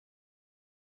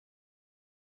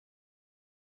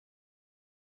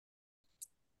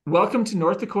Welcome to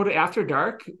North Dakota After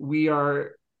Dark. We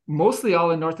are mostly all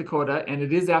in North Dakota, and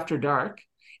it is after dark.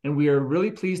 And we are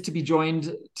really pleased to be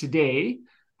joined today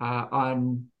well,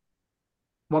 I'm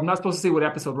not supposed to say what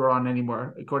episode we're on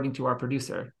anymore, according to our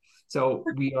producer. So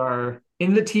we are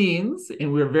in the teens,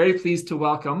 and we're very pleased to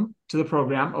welcome to the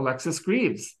program Alexis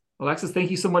Greeves. Alexis,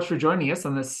 thank you so much for joining us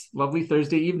on this lovely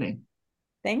Thursday evening.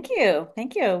 Thank you.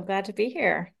 Thank you. Glad to be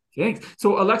here. Thanks.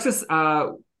 So, Alexis,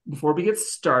 before we get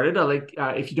started,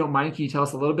 if you don't mind, can you tell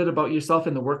us a little bit about yourself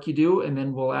and the work you do, and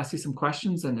then we'll ask you some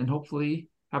questions and hopefully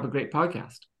have a great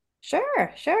podcast.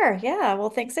 Sure, sure. Yeah. Well,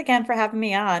 thanks again for having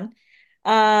me on.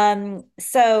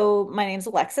 So my name's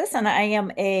Alexis, and I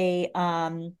am a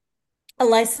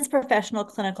licensed professional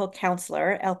clinical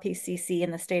counselor, LPCC,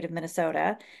 in the state of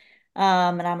Minnesota.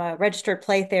 And I'm a registered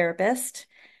play therapist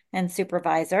and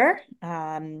supervisor.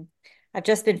 I've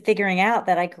just been figuring out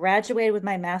that I graduated with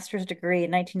my master's degree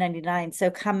in 1999. So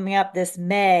coming up this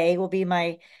May will be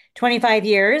my 25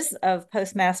 years of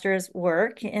postmaster's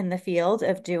work in the field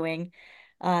of doing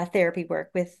therapy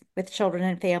work with children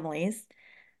and families.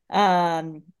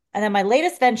 And then my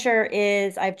latest venture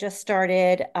is I've just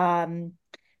started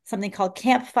something called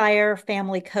Campfire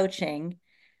Family Coaching,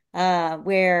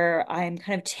 where I'm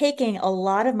kind of taking a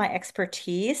lot of my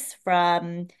expertise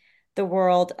from the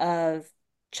world of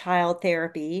child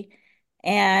therapy,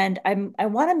 and I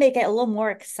want to make it a little more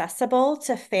accessible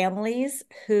to families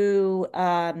who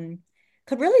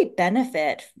could really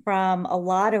benefit from a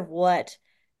lot of what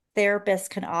therapists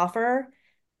can offer,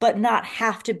 but not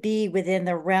have to be within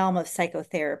the realm of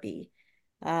psychotherapy.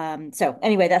 So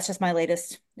anyway, that's just my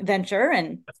latest venture,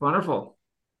 and That's wonderful.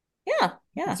 yeah,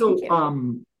 yeah, thank So,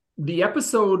 you. the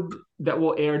episode that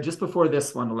will air just before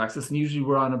this one, Alexis, and usually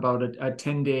we're on about a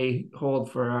 10-day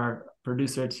hold for our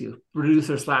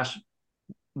producer slash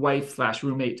wife slash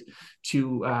roommate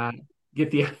to get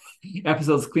the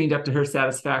episodes cleaned up to her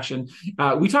satisfaction.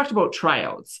 We talked about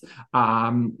tryouts.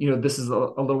 This is a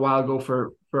little while ago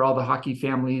for all the hockey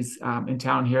families in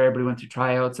town here. Everybody went through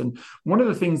tryouts, and one of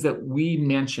the things that we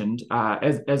mentioned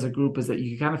as a group is that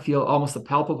you kind of feel almost a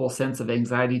palpable sense of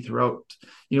anxiety throughout.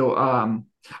 You know,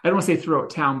 I don't want to say throughout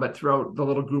town, but throughout the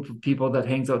little group of people that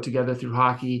hangs out together through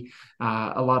hockey.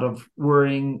 A lot of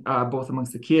worrying, both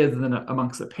amongst the kids and then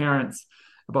amongst the parents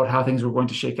about how things were going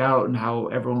to shake out and how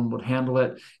everyone would handle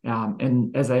it.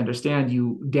 And as I understand,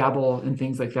 you dabble in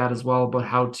things like that as well about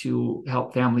how to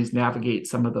help families navigate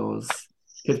some of those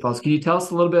pitfalls. Can you tell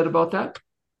us a little bit about that?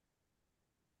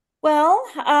 Well,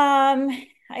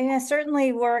 I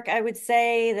certainly work. I would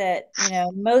say that,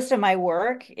 most of my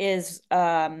work is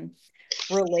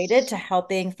related to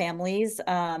helping families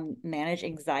manage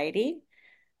anxiety.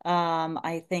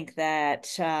 I think that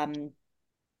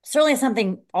certainly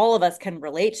something all of us can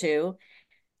relate to.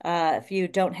 If you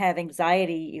don't have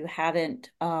anxiety, you haven't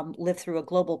lived through a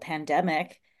global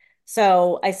pandemic.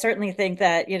 So I certainly think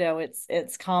that,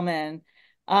 it's common.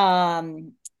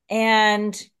 Um,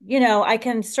 and, I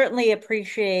can certainly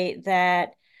appreciate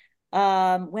that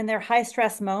when there are high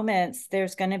stress moments,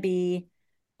 there's going to be,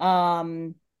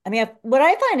 what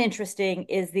I find interesting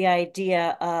is the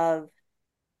idea of,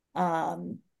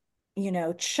 um,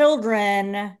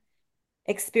 children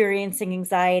experiencing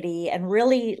anxiety and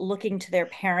really looking to their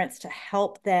parents to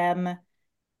help them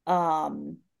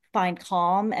um, find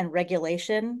calm and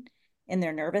regulation in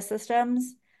their nervous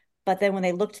systems. But then when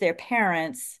they look to their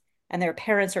parents and their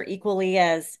parents are equally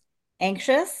as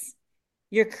anxious,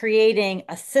 you're creating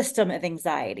a system of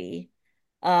anxiety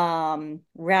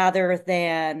rather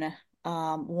than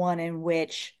one in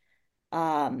which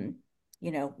um,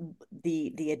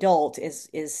 the adult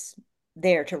is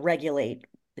there to regulate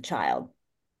the child.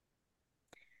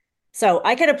 So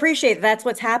I can appreciate that's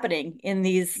what's happening in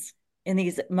these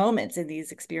moments, in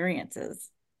these experiences.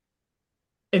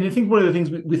 And I think one of the things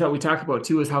we thought we talked about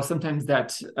too is how sometimes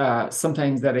that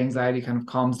anxiety kind of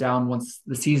calms down once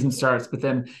the season starts, but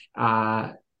then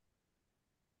I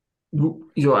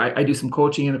do some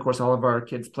coaching, and of course, all of our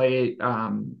kids play.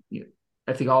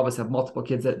 I think all of us have multiple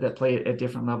kids that play at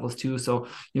different levels too. So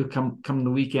come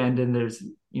the weekend, and there's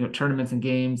tournaments and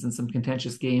games and some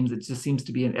contentious games. It just seems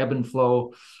to be an ebb and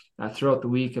flow throughout the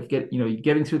week of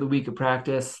getting through the week of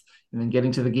practice, and then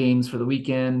getting to the games for the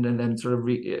weekend, and then sort of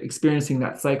experiencing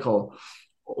that cycle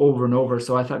over and over.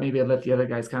 So I thought maybe I'd let the other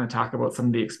guys kind of talk about some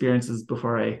of the experiences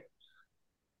before I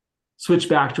switch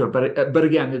back to it. But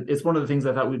again, it's one of the things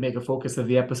I thought we'd make a focus of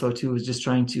the episode too, is just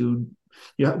trying to,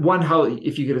 one, how,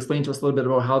 if you could explain to us a little bit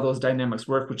about how those dynamics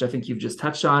work, which I think you've just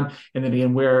touched on, and then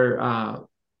again where how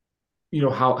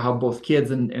both kids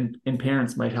and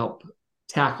parents might help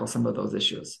tackle some of those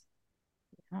issues.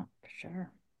 Oh, for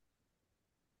sure.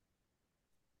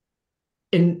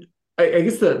 And I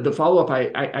guess the follow up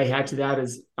I had to that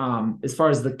is as far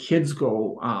as the kids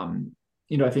go,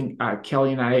 I think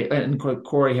Kelly and I and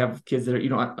Corey have kids that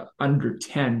are under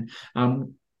 10.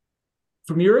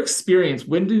 From your experience,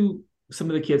 when do some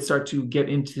of the kids start to get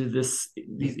into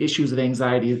these issues of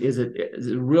anxiety? Is it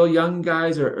real young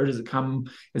guys, or does it come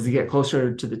as they get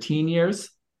closer to the teen years?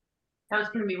 That was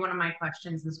going to be one of my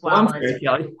questions as Oh, I'm well. Is sorry,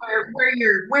 Kelly.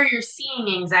 where you're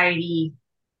seeing anxiety?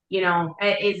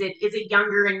 Is it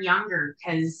younger and younger?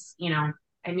 Because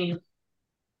I mean,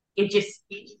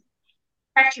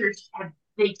 pressures have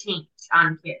they changed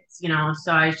on kids.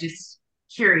 So I was just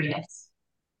curious.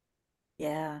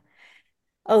 Yeah.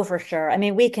 Oh, for sure. I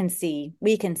mean, we can see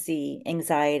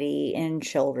anxiety in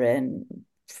children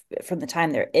from the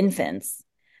time they're infants.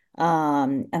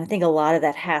 And I think a lot of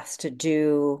that has to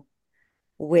do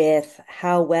with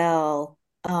how well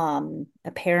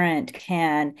a parent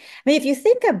can. I mean, if you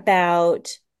think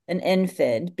about an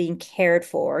infant being cared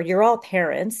for, you're all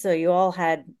parents, so you all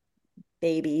had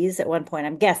babies at one point,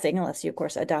 I'm guessing, unless you, of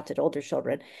course, adopted older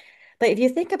children. But if you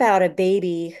think about a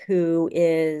baby who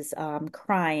is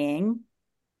crying,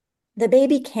 the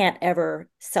baby can't ever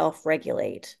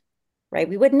self-regulate, right?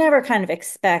 We would never kind of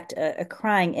expect a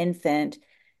crying infant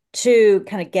to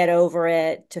kind of get over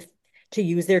it, to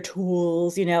use their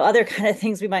tools, other kind of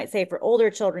things we might say for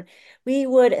older children. We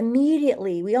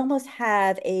almost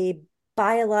have a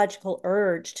biological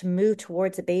urge to move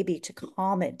towards a baby to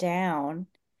calm it down.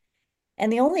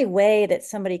 And the only way that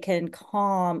somebody can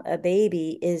calm a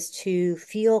baby is to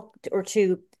feel or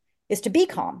to is to be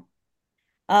calm.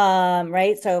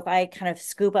 Right. So if I kind of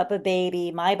scoop up a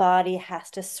baby, my body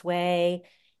has to sway,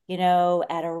 at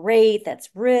a rate that's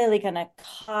really going to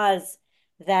cause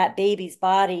that baby's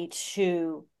body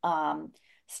to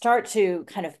start to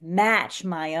kind of match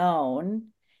my own.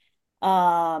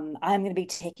 I'm going to be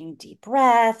taking deep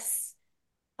breaths.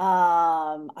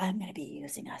 I'm going to be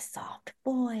using a soft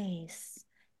voice.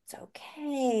 It's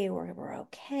okay. We're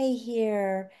okay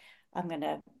here. I'm going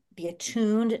to be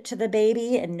attuned to the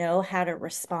baby and know how to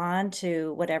respond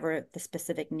to whatever the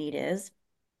specific need is.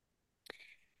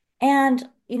 And,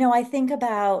 I think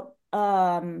about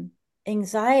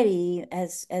anxiety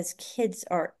as kids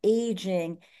are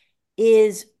aging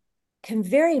is can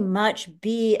very much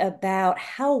be about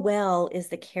how well is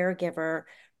the caregiver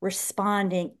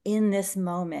responding in this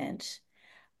moment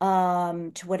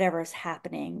to whatever is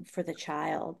happening for the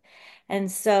child.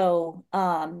 And so,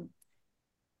 one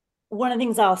of the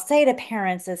things I'll say to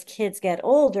parents as kids get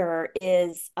older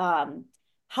is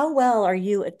how well are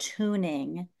you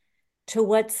attuning to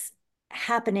what's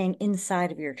happening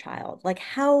inside of your child? Like,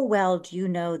 how well do you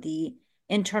know the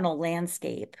internal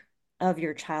landscape of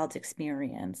your child's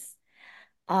experience?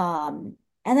 And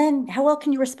then how well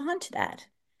can you respond to that?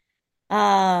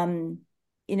 Um,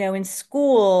 in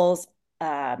schools,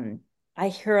 I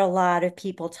hear a lot of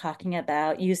people talking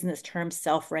about using this term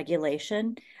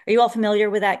self-regulation. Are you all familiar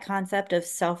with that concept of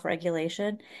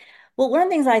self-regulation? Well, one of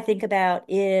the things I think about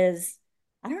is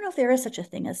I don't know if there is such a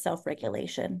thing as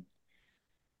self-regulation.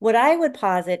 What I would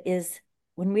posit is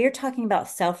when we're talking about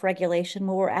self-regulation,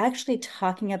 what we're actually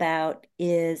talking about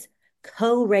is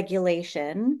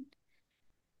co-regulation,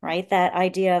 right? That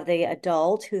idea of the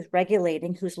adult who's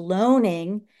regulating, who's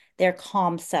loaning their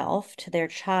calm self to their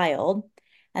child.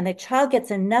 And the child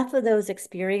gets enough of those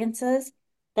experiences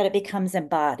that it becomes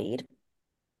embodied.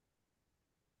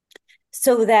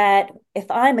 So that if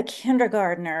I'm a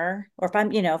kindergartner, or if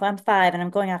I'm 5 and I'm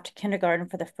going off to kindergarten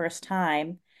for the first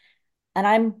time, and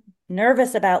I'm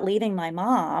nervous about leaving my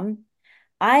mom,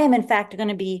 I am in fact going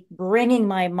to be bringing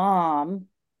my mom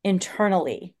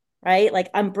internally, right? Like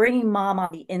I'm bringing mom on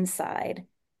the inside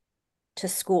to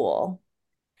school.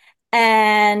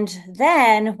 And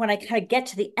then when I kind of get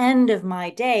to the end of my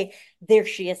day, there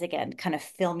she is again, kind of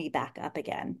fill me back up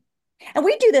again. And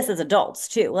we do this as adults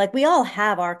too. Like we all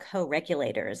have our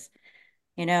co-regulators.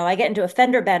 I get into a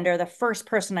fender bender, the first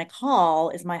person I call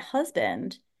is my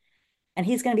husband, and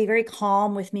he's going to be very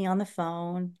calm with me on the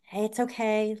phone. Hey, it's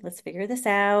okay. Let's figure this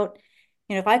out.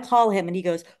 If I call him and he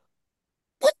goes,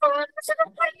 what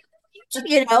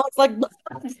it's like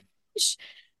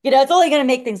it's only going to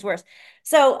make things worse.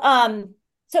 So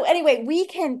anyway,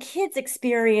 kids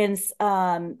experience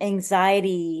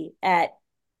anxiety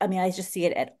I mean, I just see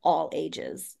it at all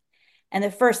ages. And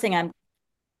the first thing I'm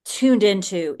tuned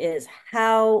into is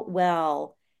how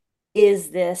well is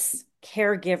this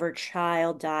caregiver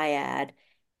child dyad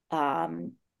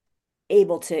um,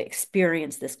 able to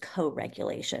experience this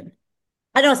co-regulation?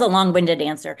 I know it's a long-winded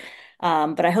answer,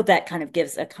 but I hope that kind of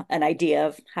gives an idea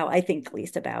of how I think at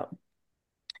least about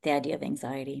the idea of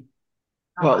anxiety.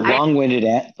 Oh, Well, long-winded.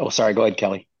 Oh, sorry. Go ahead,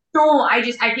 Kelly. So I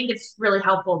think it's really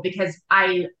helpful because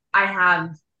I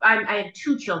have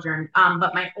two children,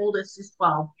 but my oldest is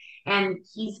 12, and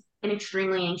he's an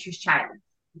extremely anxious child.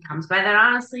 He comes by that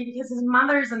honestly because his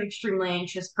mother's an extremely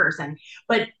anxious person.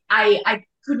 But I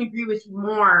couldn't agree with you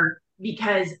more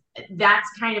because that's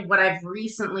kind of what I've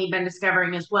recently been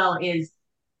discovering as well is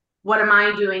what am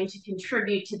I doing to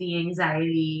contribute to the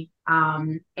anxiety?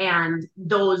 And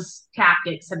those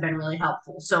tactics have been really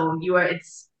helpful. So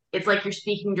it's like you're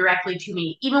speaking directly to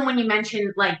me. Even when you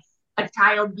mentioned like a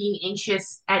child being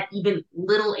anxious at even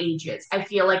little ages, I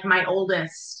feel like my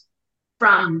oldest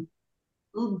from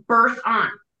birth on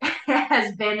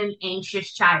has been an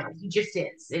anxious child. He just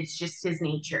is. It's just his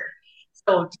nature.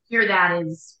 So to hear that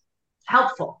is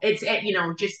helpful. It's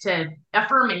just to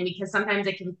affirming because sometimes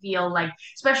it can feel like,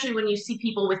 especially when you see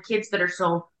people with kids that are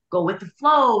so go with the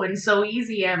flow and so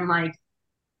easy. I'm like,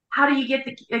 how do you get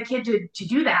a kid to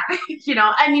do that?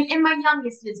 I mean, and my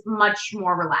youngest is much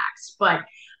more relaxed, but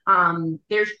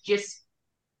there's just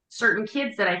certain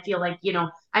kids that I feel like,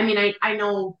 I mean, I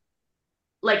know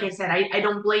like I said, I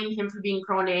don't blame him for being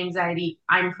prone to anxiety.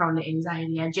 I'm prone to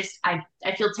anxiety.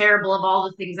 I feel terrible of all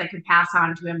the things I could pass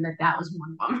on to him that was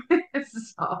one of them.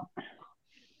 So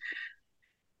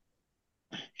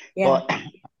Yeah. Well,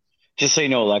 just so you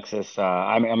know, Alexis,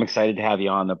 I'm excited to have you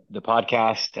on the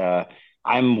podcast.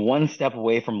 I'm one step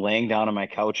away from laying down on my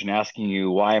couch and asking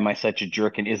you, why am I such a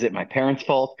jerk? And is it my parents'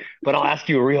 fault? But I'll ask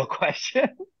you a real question.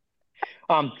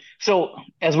 So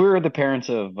as we're the parents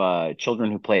of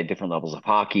children who play at different levels of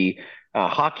hockey,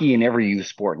 hockey in every youth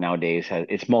sport nowadays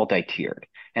it's multi-tiered,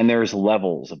 and there's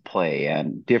levels of play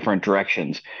and different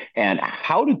directions. And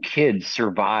how do kids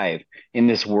survive in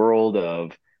this world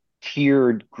of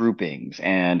tiered groupings?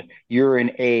 And you're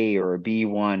an A or a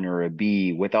B1 or a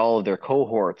B with all of their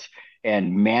cohorts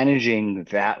and managing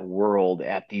that world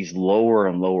at these lower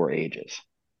and lower ages.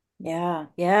 Yeah.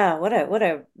 Yeah. What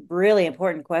a really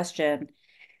important question.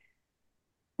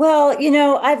 Well,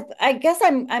 I guess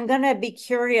I'm gonna be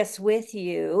curious with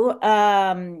you.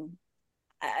 One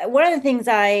of the things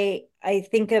I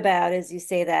think about as you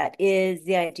say that is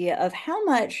the idea of how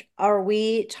much are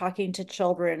we talking to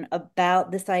children about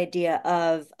this idea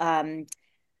of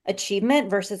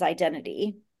achievement versus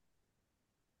identity.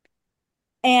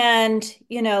 And,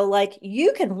 like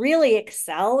you can really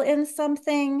excel in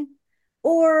something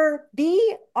or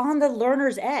be on the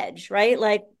learner's edge, right?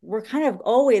 Like we're kind of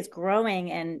always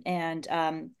growing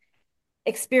and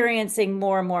experiencing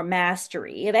more and more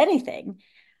mastery of anything.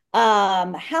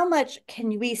 How much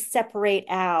can we separate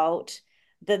out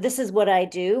that this is what I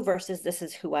do versus this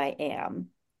is who I am?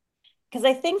 Because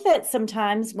I think that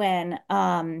sometimes when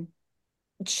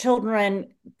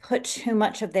children put too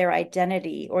much of their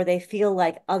identity or they feel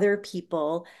like other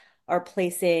people are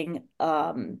placing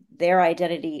their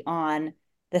identity on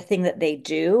the thing that they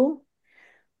do,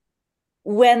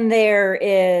 when there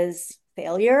is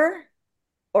failure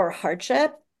or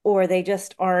hardship, or they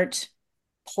just aren't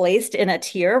placed in a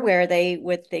tier where they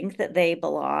would think that they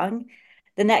belong,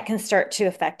 then that can start to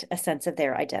affect a sense of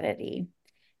their identity.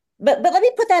 But let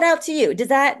me put that out to you. Does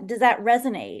that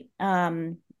resonate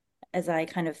as I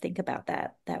kind of think about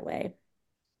that way?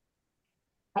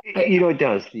 I, It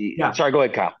does. yeah. Sorry, go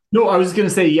ahead, Kyle. No, I was just going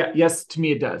to say, yeah, yes, to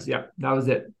me it does. Yeah, that was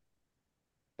it.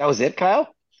 That was it,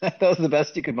 Kyle? That was the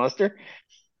best you could muster?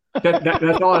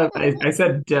 That's all I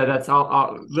said. That's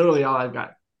literally all I've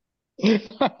got.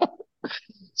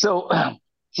 So,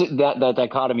 so that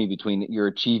dichotomy between your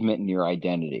achievement and your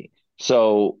identity.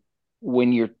 So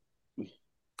when you're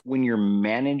when you're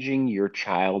managing your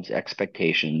child's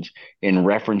expectations in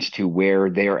reference to where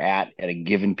they're at a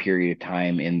given period of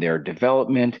time in their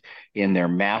development, in their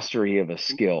mastery of a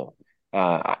skill.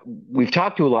 We've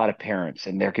talked to a lot of parents,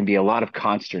 and there can be a lot of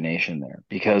consternation there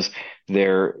because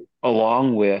they're,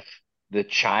 along with the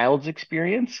child's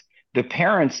experience, the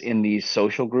parents in these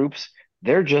social groups,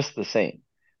 they're just the same.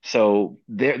 So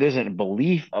there's a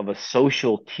belief of a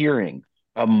social tiering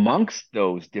amongst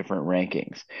those different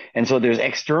rankings. And so there's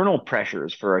external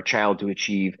pressures for a child to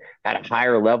achieve at a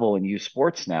higher level in youth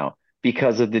sports now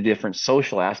because of the different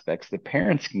social aspects the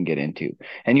parents can get into.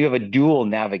 And you have a dual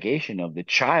navigation of the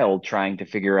child trying to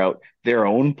figure out their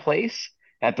own place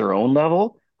at their own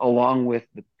level, along with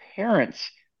the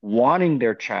parents wanting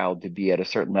their child to be at a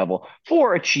certain level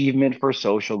for achievement, for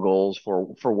social goals, for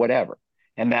whatever.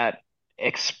 And that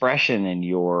expression and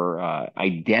your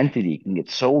identity can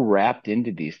get so wrapped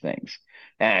into these things.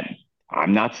 And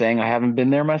I'm not saying I haven't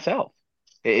been there myself.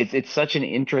 It's such an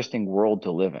interesting world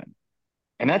to live in.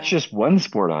 And that's Yeah, just one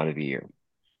sport out of a year.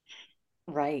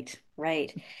 right,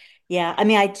 right. Yeah, I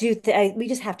mean, I do we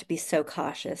just have to be so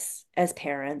cautious as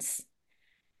parents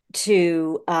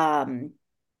to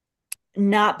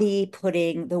not be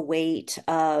putting the weight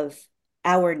of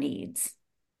our needs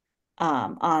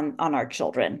on our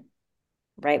children,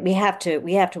 right? We have to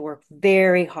work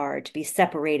very hard to be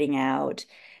separating out.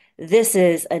 This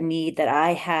is a need that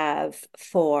I have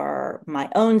for my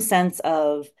own sense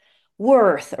of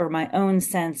worth or my own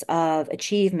sense of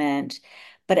achievement,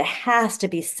 but it has to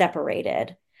be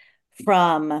separated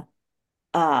from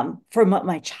from what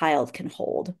my child can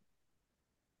hold.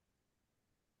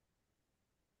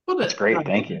 Well, That's great.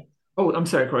 Thank you. oh, I'm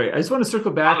sorry, Corey. I just want to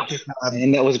circle back to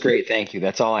And that was great. Thank you.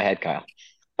 That's all I had, Kyle.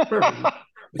 perfect.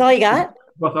 That's all you got?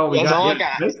 That's all we That's got. all Yeah, I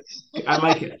got. right? I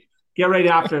like it. Get right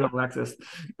after it, Alexis.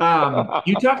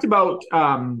 You talked about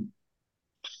kind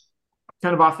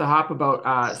of off the hop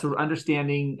about sort of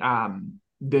understanding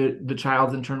the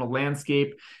child's internal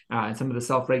landscape and some of the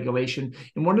self-regulation.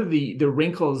 And one of the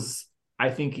wrinkles I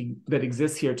think that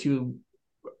exists here too,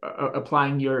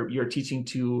 applying your teaching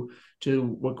to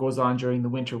what goes on during the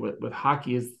winter with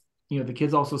hockey is, the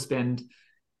kids also spend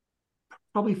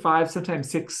probably 5, sometimes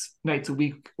 6 nights a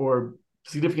week or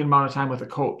significant amount of time with a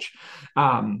coach.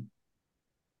 Um,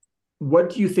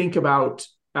 what do you think about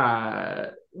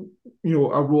a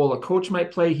role a coach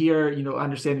might play here?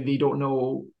 Understanding they don't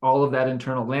know all of that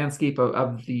internal landscape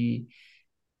of the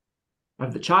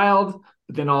child,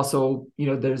 but then also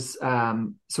there's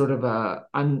sort of a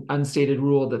unstated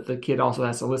rule that the kid also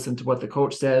has to listen to what the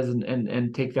coach says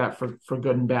and take that for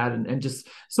good and bad, and just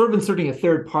sort of inserting a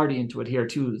third party into it here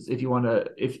too, if you want to,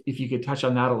 if you could touch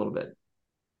on that a little bit.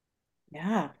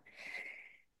 Yeah.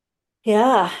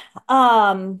 Yeah.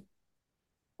 Um,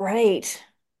 right.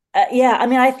 Yeah, I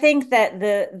mean, I think that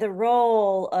the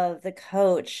role of the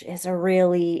coach is a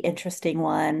really interesting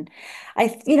one. I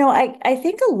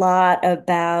think a lot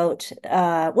about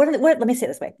let me say it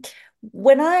this way.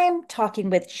 When I'm talking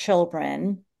with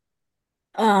children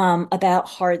about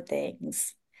hard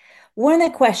things, one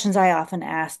of the questions I often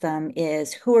ask them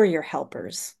is, who are your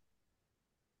helpers?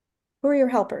 Who are your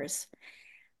helpers?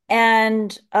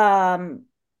 And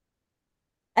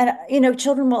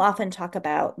children will often talk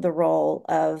about the role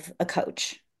of a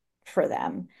coach for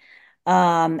them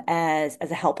as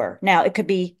a helper. Now, it could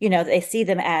be, they see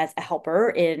them as a helper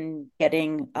in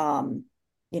getting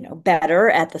better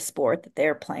at the sport that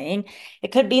they're playing.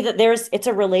 It could be that it's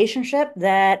a relationship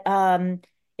that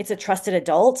it's a trusted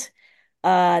adult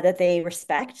that they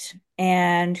respect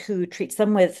and who treats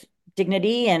them with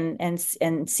dignity and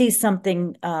sees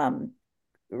something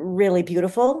really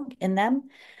beautiful in them.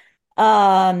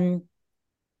 Um,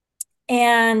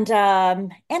 and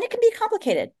it can be a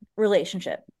complicated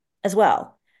relationship as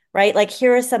well, right? Like,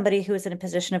 here is somebody who is in a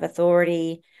position of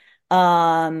authority,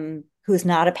 who's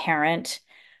not a parent.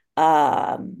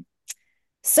 Um,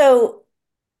 so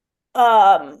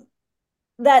um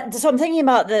so I'm thinking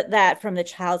about that from the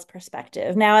child's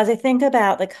perspective. Now, as I think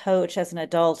about the coach as an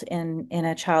adult in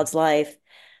a child's life,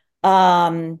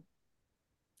 um,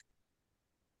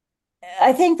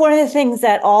 I think one of the things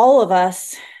that all of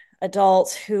us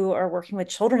adults who are working with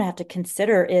children have to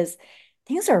consider is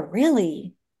things are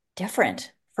really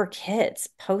different for kids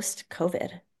post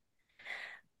COVID.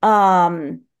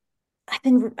 Um,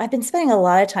 I've been spending a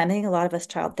lot of time, I think a lot of us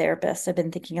child therapists have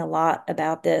been thinking a lot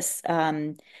about this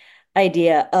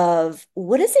idea of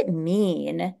what does it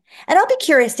mean? And I'll be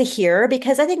curious to hear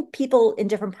because I think people in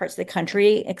different parts of the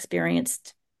country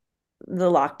experienced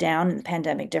the lockdown and the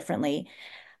pandemic differently.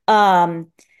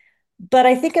 Um, But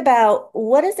I think about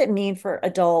what does it mean for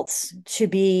adults to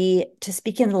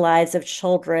speak in the lives of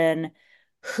children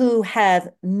who have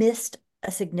missed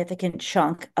a significant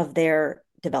chunk of their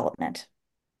development.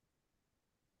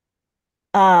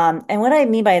 And what I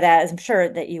mean by that, as I'm sure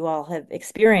that you all have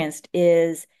experienced,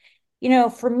 is,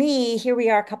 for me, here we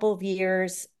are a couple of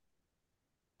years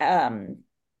um,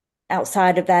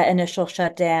 outside of that initial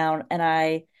shutdown, and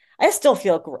I still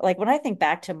feel like when I think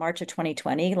back to March of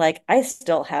 2020, like I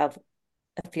still have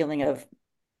a feeling of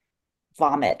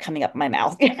vomit coming up my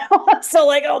mouth, So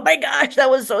like, oh my gosh, that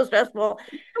was so stressful.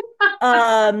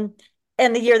 Um,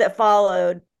 and the year that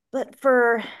followed, but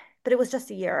it was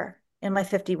just a year in my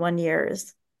 51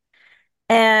 years.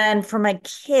 And for my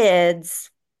kids,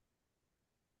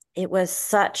 it was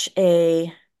such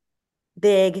a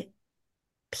big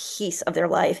piece of their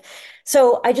life.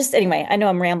 So anyway, I know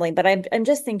I'm rambling, but I'm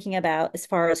just thinking about as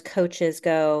far as coaches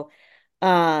go,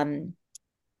 um,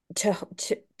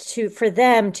 for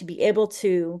them to be able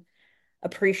to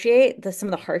appreciate some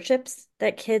of the hardships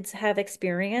that kids have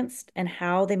experienced and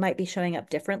how they might be showing up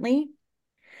differently.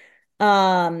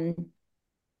 Um,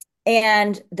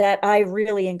 and that I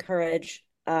really encourage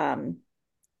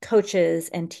coaches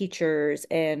and teachers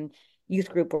and youth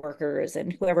group workers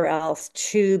and whoever else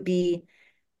to be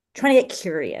trying to get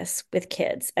curious with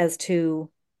kids as to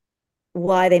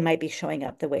why they might be showing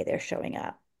up the way they're showing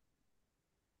up.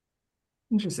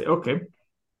 Interesting. Okay.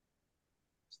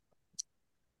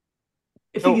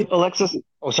 I So think Alexis,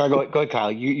 oh sorry, go ahead,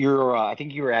 Kyle. You're I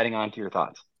think you were adding on to your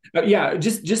thoughts. yeah,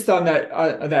 just on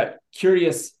that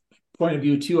curious point of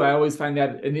view too. I always find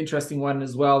that an interesting one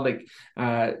as well. Like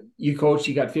you coach,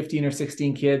 you got 15 or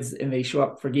 16 kids, and they show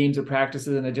up for games or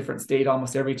practices in a different state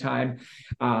almost every time.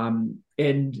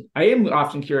 And I am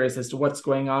often curious as to what's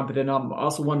going on, but then I'm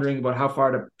also wondering about how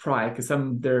far to pry because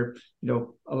they're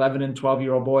 11 and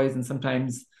 12-year-old boys, and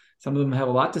sometimes some of them have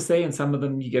a lot to say, and some of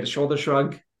them you get a shoulder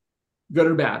shrug, good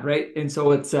or bad, right? And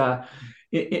so it's an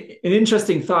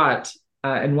interesting thought,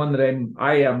 and one that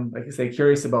I am, like I say,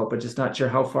 curious about, but just not sure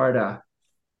how far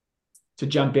to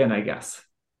jump in, I guess.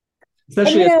 And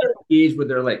Especially at the age where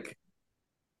they're like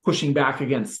pushing back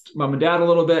against mom and dad a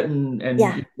little bit, and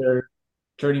yeah, they're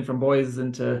turning from boys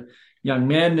into young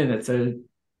men, and it's a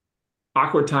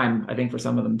awkward time, I think, for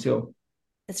some of them too.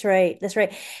 that's right. That's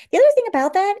right. The other thing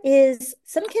about that is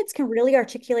some kids can really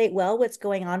articulate well what's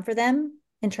going on for them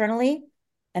internally,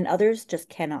 and others just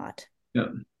cannot. Yeah.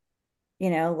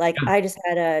 Like I just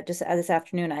had just this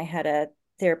afternoon, I had a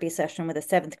therapy session with a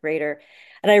seventh grader,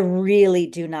 and I really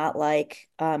do not like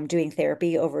doing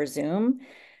therapy over Zoom.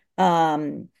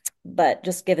 Um, but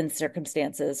just given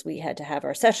circumstances, we had to have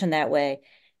our session that way.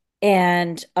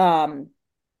 And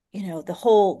the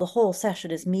whole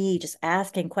session is me just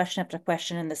asking question after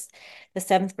question, and the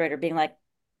seventh grader being like,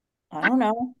 I don't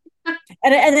know.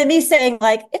 And then me saying,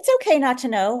 like, it's okay not to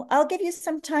know. I'll give you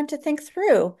some time to think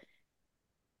through.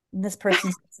 And this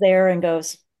person sits there and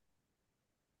goes,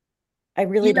 I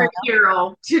really You're a don't know.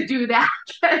 hero to do that.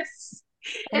 'Cause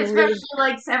I really, especially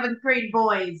like seventh grade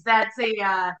boys. That's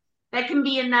a that can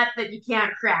be a nut that you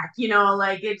can't crack.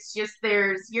 Like it's just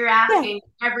you're yeah, asking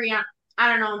every I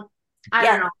don't know, I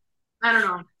don't yeah. know, I don't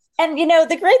know. And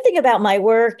the great thing about my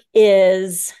work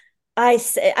is I'm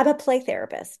a play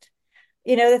therapist.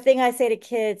 The thing I say to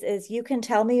kids is you can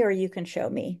tell me or you can show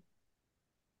me.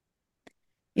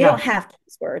 You Yeah. don't have to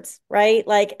use words, right?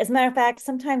 Like, as a matter of fact,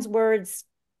 sometimes words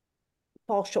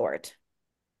fall short.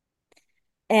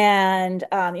 And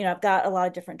I've got a lot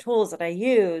of different tools that I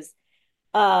use.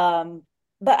 Um,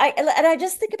 but I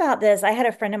just think about this. I had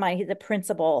a friend of mine, he's a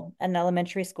principal at an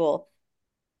elementary school,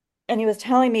 and he was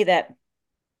telling me that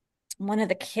one of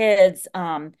the kids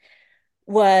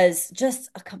was just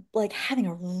like having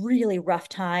a really rough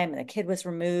time. And the kid was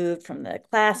removed from the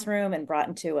classroom and brought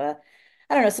into I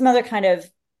don't know, some other kind of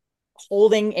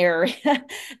holding area.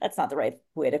 That's not the right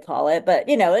way to call it, but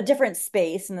a different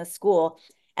space in the school.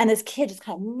 And this kid just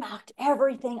kind of knocked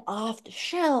everything off the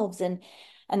shelves. And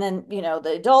then,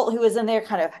 the adult who was in there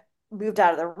kind of moved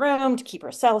out of the room to keep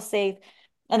herself safe.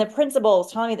 And the principal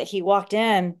was telling me that he walked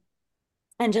in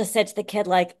and just said to the kid,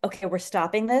 like, okay, we're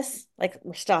stopping this. Like,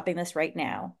 we're stopping this right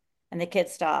now. And the kid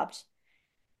stopped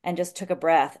and just took a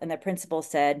breath. And the principal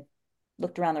said,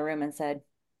 looked around the room and said,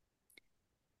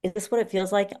 is this what it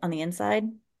feels like on the inside?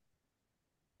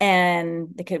 And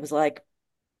the kid was like,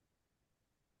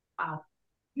 Wow.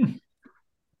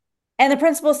 and the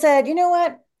principal said, you know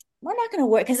what? We're not going to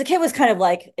work because the kid was kind of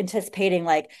like anticipating,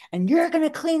 like, and you're going to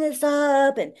clean this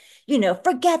up and,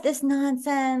 forget this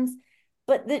nonsense.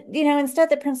 But instead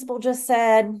the principal just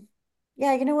said,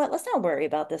 yeah, you know what? Let's not worry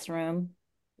about this room.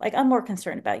 Like, I'm more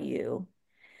concerned about you.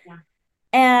 Yeah.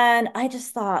 And I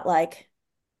just thought, like,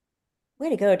 way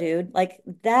to go, dude. Like,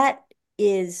 that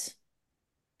is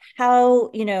how,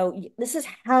 this is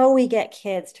how we get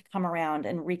kids to come around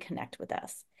and reconnect with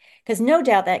us. Because no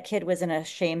doubt that kid was in a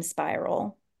shame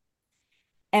spiral.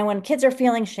 And when kids are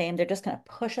feeling shame, they're just going to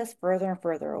push us further and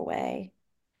further away.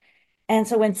 And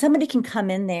so when somebody can come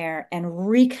in there and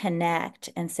reconnect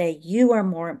and say, you are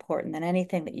more important than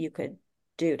anything that you could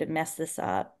do to mess this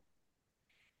up.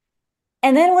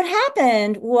 And then what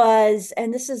happened was,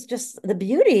 and this is just the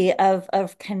beauty of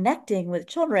connecting with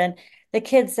children, the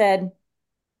kid said,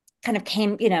 kind of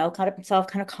came, caught up himself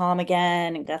kind of calm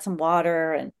again and got some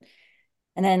water and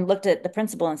then looked at the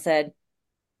principal and said,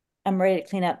 I'm ready to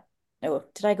clean up. Oh,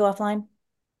 did I go offline?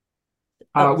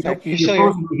 Oh, sorry. Nope, you're You're still here.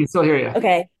 frozen. We can still hear you.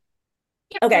 Okay.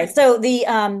 Yep, Okay. there- So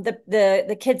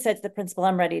the kid said to the principal,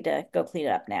 I'm ready to go clean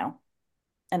it up now.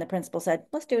 And the principal said,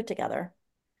 let's do it together.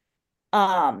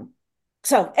 Um,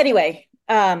 so anyway,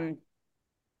 I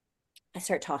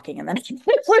start talking and then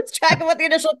I lose track of what the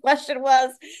initial question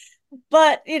was.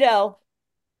 But well,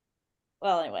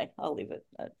 anyway, I'll leave it.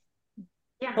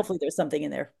 yeah, Hopefully there's something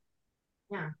in there.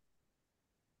 yeah,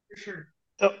 for sure.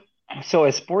 So, so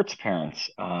as sports parents,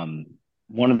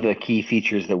 one of the key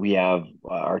features that we have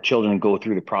our children go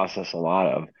through the process a lot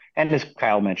of, and as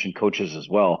Kyle mentioned, coaches as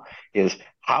well, is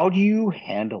how do you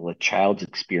handle a child's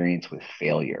experience with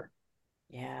failure?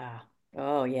 Yeah.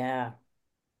 Oh, yeah.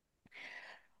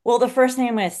 Well, the first thing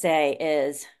I'm going to say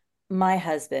is my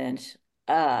husband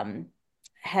um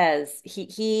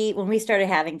he when we started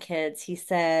having kids, he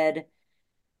said,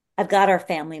 "I've got our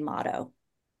family motto."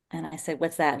 And I said,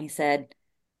 "What's that?" And he said,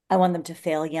 "I want them to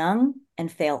fail young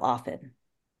and fail often.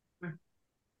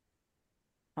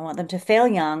 I want them to fail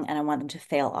young and I want them to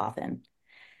fail often."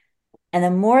 And the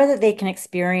more that they can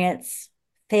experience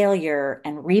failure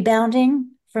and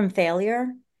rebounding from failure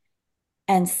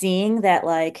and seeing that,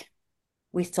 like,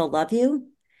 we still love you,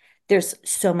 there's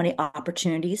so many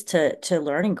opportunities to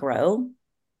learn and grow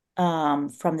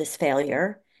from this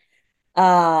failure,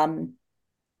 um,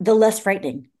 the less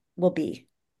frightening will be,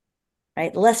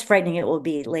 right? The less frightening it will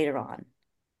be later on.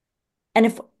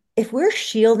 And if we're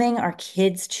shielding our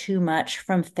kids too much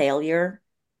from failure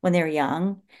when they're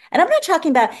young, and I'm not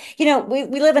talking about, we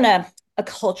live in a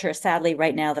culture, sadly,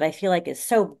 right now that I feel like is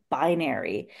so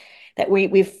binary that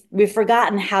we've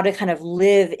forgotten how to kind of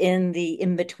live in the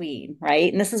in between,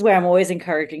 right? And this is where I'm always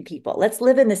encouraging people. Let's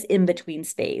live in this in between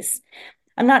space.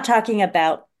 I'm not talking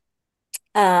about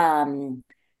um,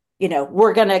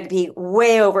 we're going to be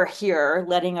way over here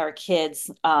letting our kids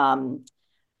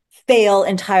fail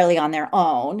entirely on their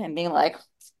own and being like,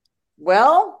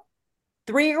 well,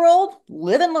 3-year-old,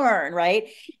 live and learn, right?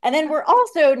 And then we're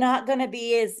also not going to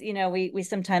be, as we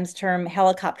sometimes term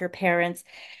helicopter parents,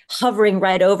 hovering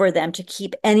right over them to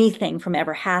keep anything from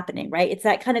ever happening, right? It's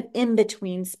that kind of in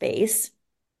between space.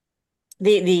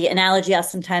 The analogy I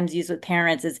sometimes use with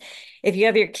parents is, if you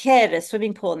have your kid at a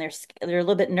swimming pool and they're a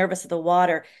little bit nervous of the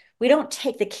water, we don't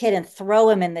take the kid and throw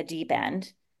him in the deep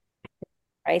end,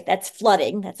 right? That's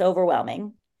flooding, that's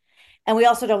overwhelming. And we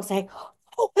also don't say,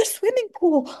 "Oh, the swimming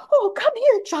pool. Oh, come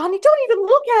here, Johnny. Don't even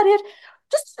look at it.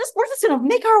 We're just gonna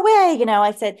make our way."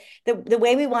 I said the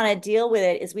way we want to deal with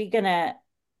it is we're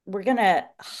gonna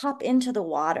hop into the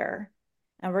water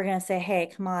and we're gonna say, "Hey,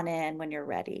 come on in when you're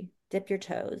ready. Dip your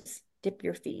toes, dip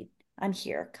your feet. I'm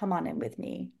here. Come on in with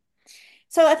me."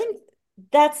 So I think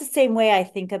that's the same way I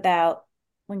think about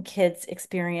when kids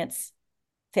experience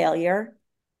failure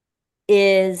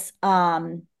is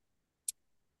um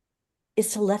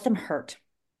is to let them hurt.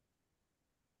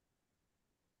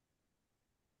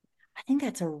 I think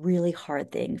that's a really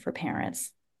hard thing for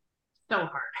parents. So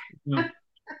hard. Yeah.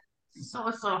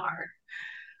 So hard.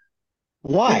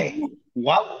 Why?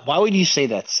 Why would you say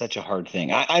that's such a hard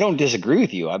thing? I don't disagree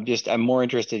with you. I'm more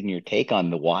interested in your take on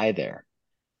the why there.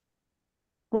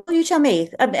 Well, you tell me.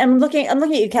 I'm looking at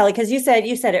you, Kelly, because you said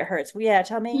it hurts. Well, yeah,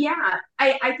 tell me. Yeah,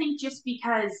 I think just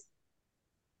because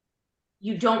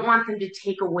you don't want them to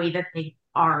take away that they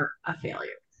are a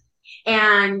failure.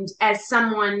 And as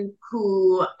someone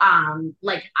who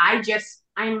like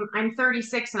I'm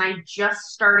 36 and I just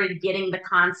started getting the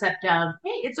concept of, hey,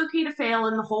 it's okay to fail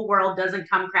and the whole world doesn't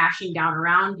come crashing down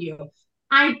around you.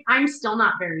 I'm still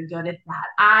not very good at that.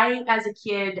 I as a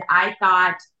kid, I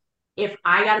thought if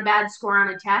I got a bad score on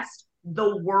a test,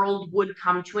 the world would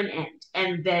come to an end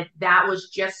and that was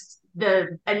just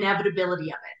the inevitability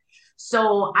of it.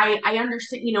 So I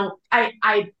understand,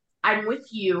 I'm with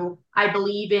you. I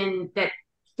believe in that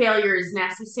failure is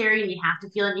necessary and you have to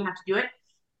feel it and you have to do it.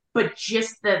 But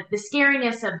just the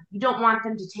scariness of you don't want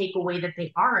them to take away that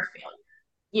they are a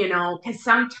failure, because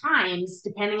sometimes,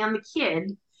 depending on the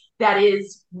kid, that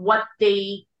is what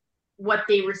they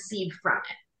receive from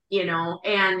it.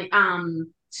 And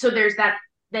so there's that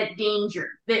danger.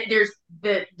 That there's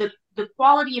the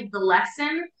quality of the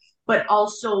lesson, but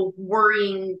also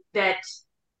worrying that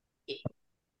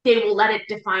they will let it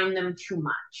define them too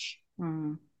much.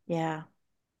 Mm, yeah.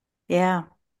 Yeah.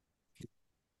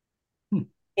 Hmm.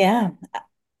 Yeah.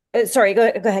 Sorry,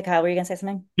 go ahead, Kyle. Were you gonna say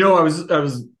something? No, I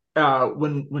was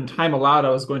when time allowed, I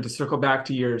was going to circle back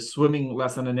to your swimming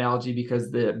lesson analogy because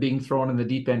the being thrown in the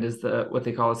deep end is the what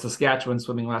they call a Saskatchewan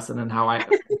swimming lesson and how I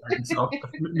so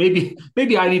maybe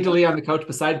I need to lay on the couch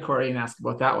beside Corey and ask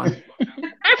about that one.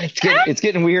 It's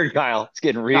getting weird, Kyle. It's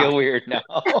getting Yeah. real weird now.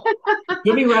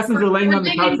 Swimming lessons we're, are laying we're on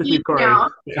the couch digging with you, deep Corey. now.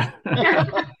 Yeah.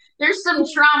 There's some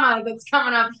trauma that's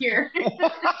coming up here.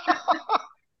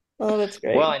 Oh, that's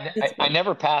Well, great. That's I great.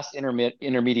 never passed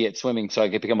intermediate swimming, so I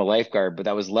could become a lifeguard, but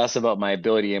that was less about my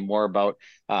ability and more about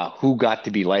who got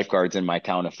to be lifeguards in my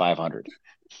town of 500.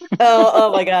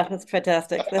 Oh my gosh, that's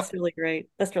fantastic. That's really great.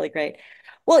 That's really great.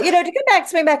 Well, to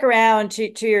swing back around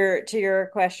to your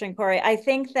question, Corey, I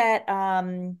think that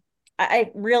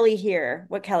I really hear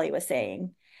what Kelly was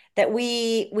saying, that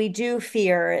we do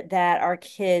fear that our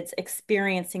kids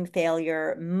experiencing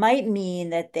failure might mean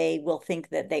that they will think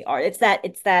that they are. It's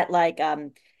that like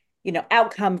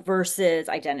outcome versus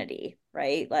identity,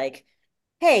 right? Like,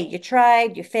 hey, you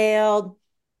tried, you failed.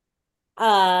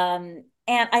 And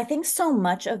I think so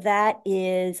much of that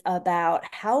is about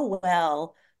how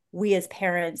well we as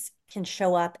parents can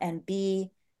show up and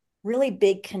be really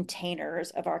big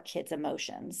containers of our kids'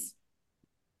 emotions.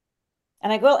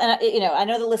 And I go, and I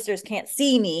know the listeners can't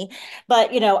see me,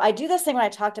 but I do this thing when I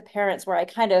talk to parents where I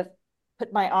kind of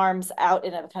put my arms out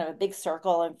in a kind of a big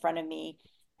circle in front of me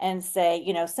and say,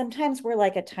 sometimes we're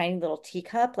like a tiny little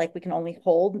teacup, like we can only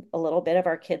hold a little bit of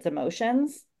our kids'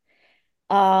 emotions.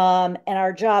 And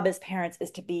our job as parents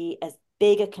is to be as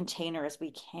big a container as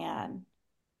we can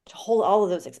to hold all of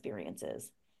those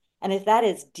experiences. And if that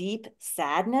is deep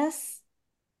sadness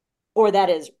or that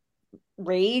is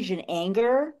rage and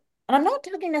anger, and I'm not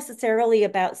talking necessarily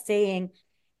about saying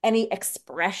any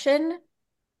expression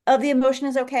of the emotion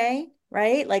is okay,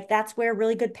 right? Like that's where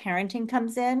really good parenting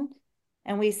comes in.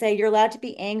 And we say, you're allowed to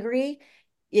be angry.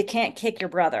 You can't kick your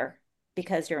brother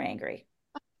because you're angry,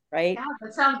 right? Yeah,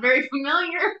 that sounds very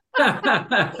familiar.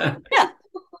 Yeah.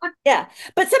 Yeah.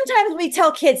 But sometimes we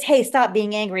tell kids, hey, stop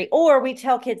being angry. Or we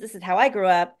tell kids, this is how I grew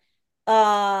up.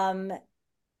 Um,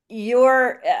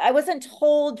 I wasn't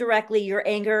told directly your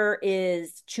anger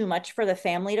is too much for the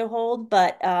family to hold,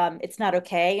 but it's not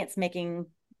okay. It's making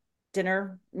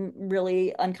dinner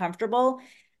really uncomfortable.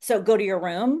 So go to your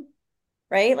room,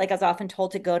 right? Like I was often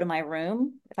told to go to my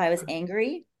room if I was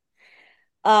angry.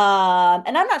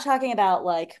 And I'm not talking about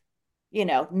like,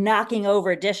 knocking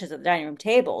over dishes at the dining room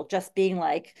table, just being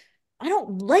like, I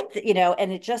don't like that,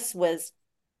 and it just was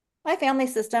my family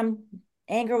system.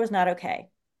 Anger was not okay.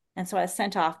 And so I was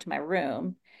sent off to my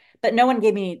room, but no one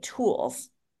gave me any tools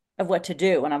of what to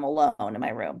do when I'm alone in my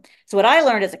room. So what I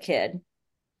learned as a kid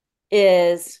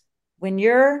is when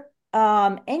you're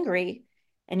angry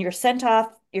and you're sent off,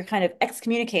 you're kind of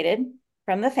excommunicated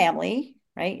from the family,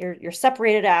 right? You're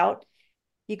separated out.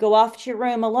 You go off to your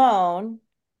room alone.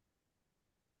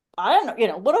 I don't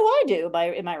know, what do I do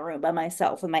in my room by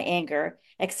myself with my anger,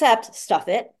 except stuff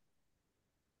it.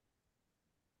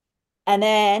 And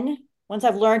then once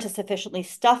I've learned to sufficiently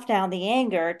stuff down the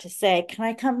anger to say, can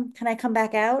I come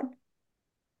back out?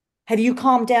 Have you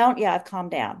calmed down? Yeah, I've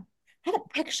calmed down. I haven't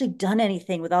actually done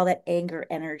anything with all that anger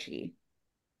energy,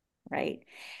 right?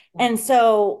 Yeah. And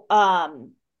so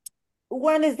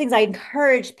one of the things I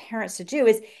encourage parents to do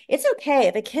is it's okay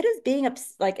if a kid is being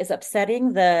is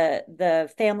upsetting the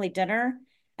family dinner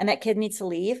and that kid needs to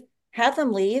leave, have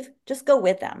them leave, just go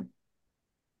with them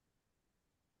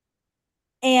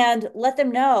and let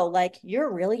them know like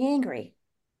you're really angry,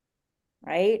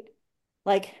 right?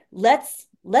 Like let's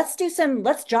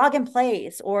jog in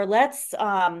place or let's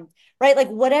right, like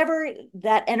whatever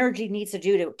that energy needs to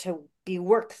do to be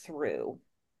worked through.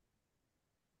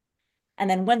 And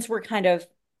then once we're kind of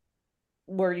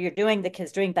where you're doing the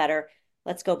kids doing better,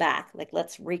 let's go back, like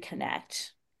let's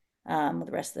reconnect with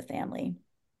the rest of the family.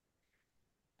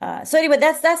 So anyway,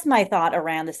 that's my thought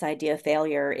around this idea of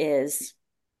failure is,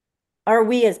 are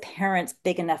we as parents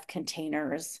big enough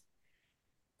containers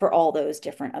for all those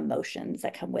different emotions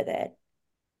that come with it?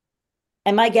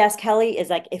 And my guess, Kelly, is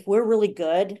like if we're really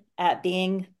good at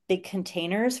being big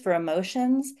containers for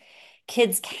emotions,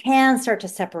 kids can start to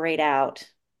separate out.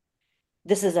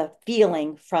 This is a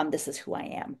feeling from this is who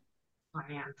I am. Oh,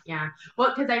 yeah.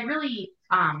 Well, because I really,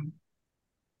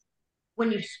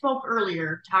 when you spoke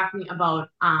earlier, talking about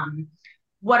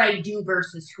what I do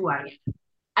versus who I am,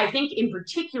 I think in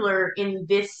particular in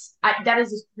this,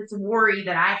 that's a worry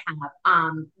that I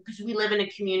have because we live in a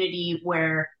community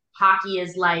where hockey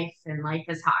is life and life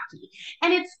is hockey,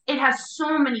 and it has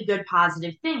so many good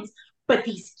positive things. But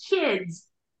these kids,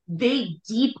 they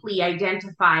deeply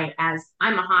identify as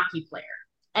I'm a hockey player,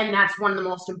 and that's one of the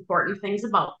most important things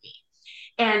about me.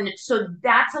 And so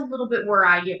that's a little bit where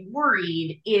I get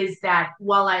worried is that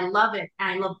while I love it and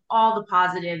I love all the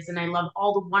positives and I love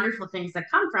all the wonderful things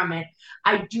that come from it,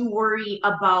 I do worry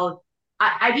about.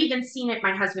 I've even seen it.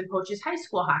 My husband coaches high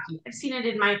school hockey. I've seen it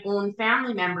in my own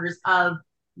family members of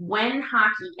when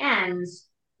hockey ends,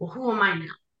 well, who am I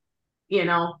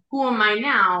now? Who am I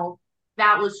now?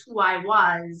 That was who I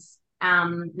was.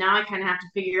 Now I kind of have to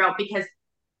figure out because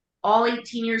all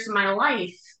 18 years of my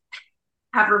life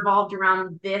have revolved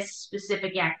around this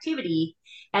specific activity.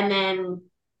 And then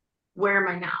where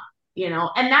am I now?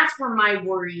 And that's where my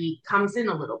worry comes in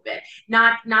a little bit.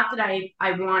 Not that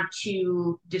I want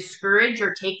to discourage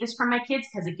or take this from my kids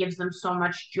because it gives them so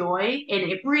much joy. And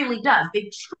it really does.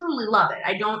 They truly love it.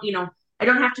 I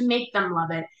don't have to make them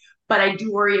love it. But I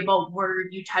do worry about where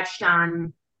you touched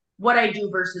on what I do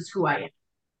versus who I am.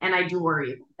 And I do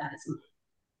worry about that as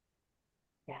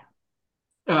well.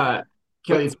 Yeah.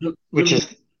 Kelly, it's which really,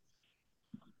 is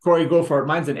Corey, go for it.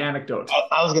 Mine's an anecdote.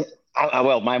 I was gonna.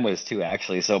 Well, mine was too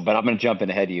actually. So, but I'm gonna jump in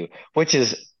ahead of you, which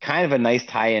is kind of a nice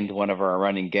tie-in to one of our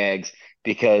running gags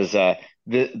because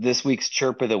this week's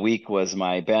chirp of the week was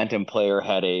my bantam player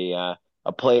had a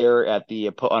player at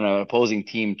on an opposing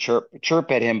team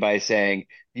chirp at him by saying,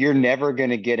 "You're never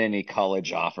gonna get any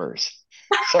college offers."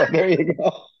 So there you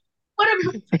go.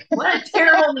 What a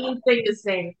terrible mean thing to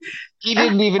say. He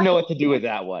didn't even know what to do with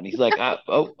that one. He's like,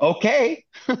 "Oh, okay."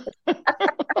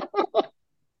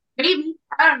 Maybe.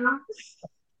 I don't know.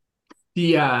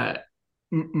 The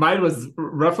Mine was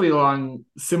roughly along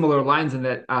similar lines in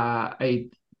that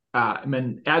I'm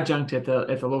an adjunct at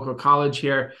the local college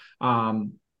here.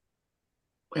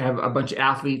 I have a bunch of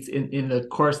athletes in the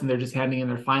course, and they're just handing in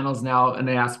their finals now. And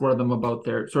I asked one of them about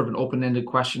their sort of an open-ended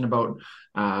question about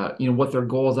what their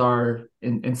goals are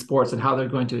in sports and how they're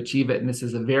going to achieve it. And this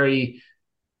is a very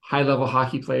high-level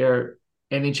hockey player,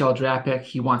 NHL draft pick.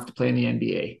 He wants to play in the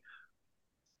NBA.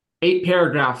 8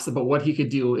 paragraphs about what he could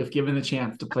do if given the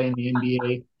chance to play in the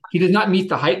NBA. He does not meet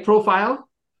the height profile.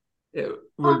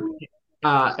 Um,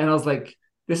 And I was like,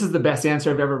 this is the best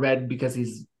answer I've ever read because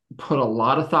he's put a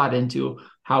lot of thought into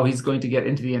how he's going to get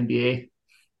into the NBA.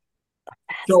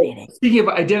 So Fascinating. speaking of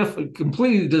identify,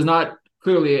 completely does not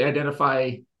clearly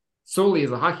identify solely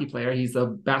as a hockey player. He's a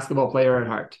basketball player at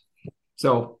heart.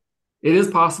 So it is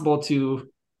possible to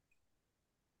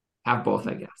have both,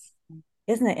 I guess.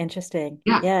 Isn't it interesting?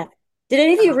 Yeah. Yeah. Did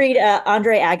any of you read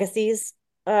Andre Agassi's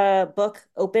book,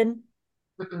 Open?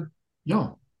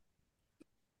 No.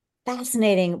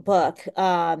 Fascinating book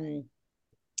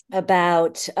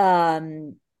about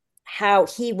how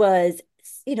he was,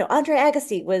 Andre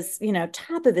Agassi was,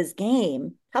 top of his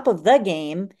game, top of the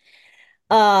game,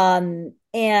 and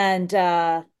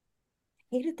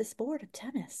hated the sport of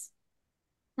tennis.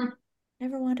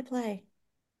 Never wanted to play.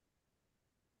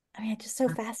 I mean, it's just so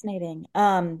fascinating.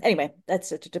 Anyway, that's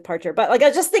such a departure. But like I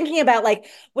was just thinking about like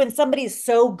when somebody's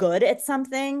so good at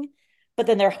something, but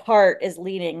then their heart is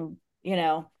leaning,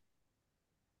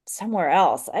 somewhere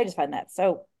else. I just find that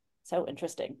so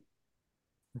interesting.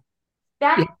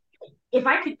 Yeah. that if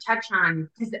I could touch on,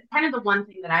 because kind of the one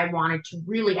thing that I wanted to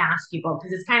really ask you about,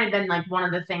 because it's kind of been like one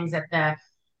of the things at the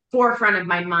forefront of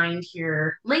my mind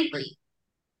here lately,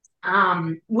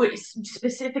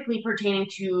 specifically pertaining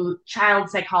to child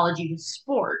psychology with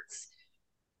sports.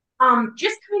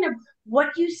 Just kind of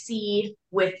what you see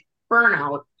with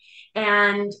burnout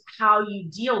and how you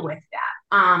deal with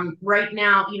that. Right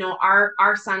now,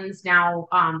 our sons now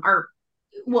are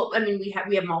well, I mean, we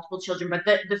have multiple children, but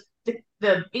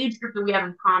the age group that we have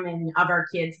in common of our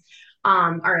kids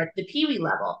are at the Pee Wee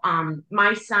level.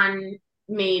 My son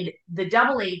made the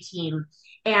double A team,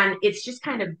 and it's just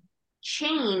kind of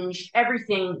changed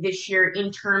everything this year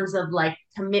in terms of like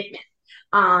commitment.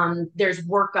 There's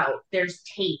workout, there's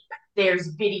tape, there's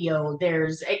video,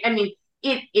 I mean,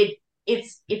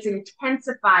 it's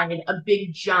intensified a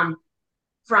big jump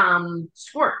from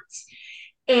sports.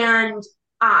 And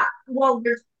while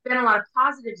there's been a lot of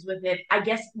positives with it, I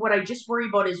guess what I just worry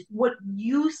about is what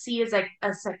you see as like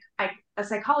a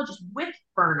psychologist with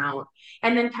burnout,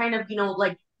 and then kind of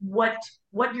like what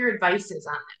your advice is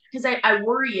on that. Because I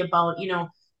worry about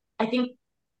I think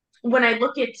when I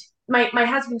look at my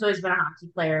husband's always been a hockey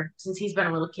player since he's been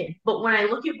a little kid, but when I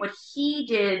look at what he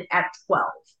did at 12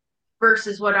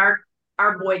 versus what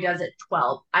our boy does at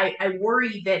 12, I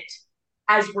worry that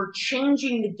as we're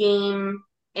changing the game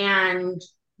and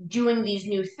doing these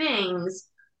new things,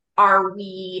 are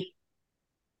we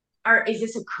is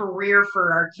this a career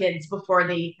for our kids before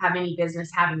they have any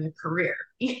business having a career?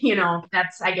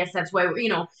 That's I guess that's why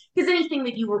because anything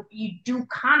that you do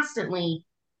constantly,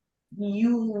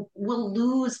 you will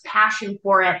lose passion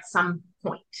for at some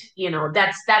point.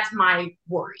 That's my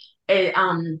worry.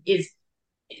 Is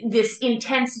this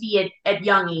intensity at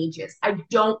young ages. I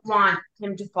don't want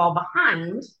him to fall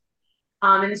behind.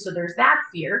 And so there's that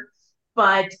fear.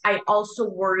 But I also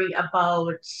worry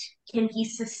about, can he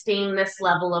sustain this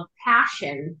level of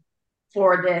passion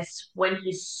for this when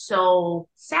he's so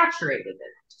saturated in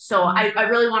it? So I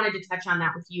really wanted to touch on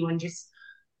that with you and just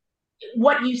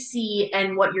what you see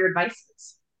and what your advice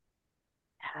is.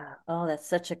 Yeah. Oh, that's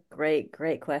such a great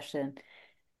question.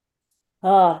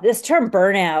 Oh, this term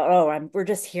burnout. Oh, we're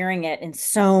just hearing it in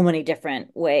so many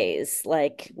different ways,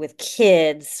 like with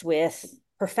kids, with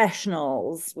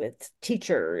professionals, with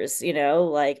teachers,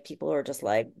 like people are just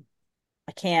like,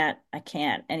 I can't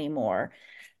anymore.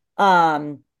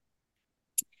 Um,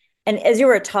 And as you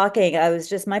were talking, I was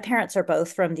just, my parents are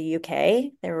both from the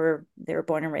UK. They were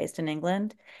born and raised in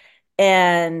England.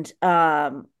 And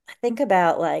I think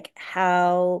about like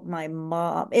how my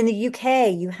mom in the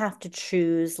UK, you have to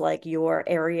choose like your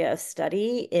area of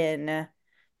study in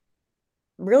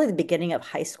really the beginning of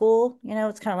high school.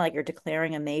 It's kind of like you're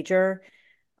declaring a major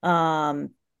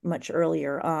um much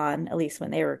earlier on, at least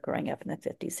when they were growing up in the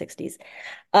 50s, 60s.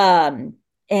 Um,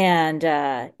 and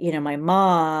my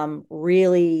mom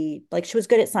really like she was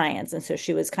good at science. And so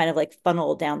she was kind of like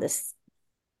funneled down this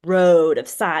road of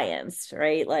science,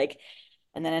 right? Like,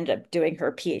 and then ended up doing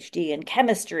her PhD in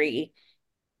chemistry.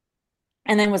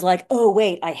 And then was like, oh,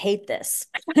 wait, I hate this.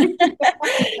 And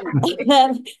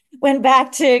then went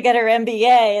back to get her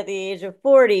MBA at the age of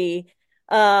 40.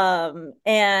 And,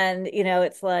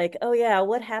 it's like, oh, yeah,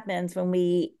 what happens when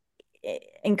we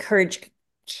encourage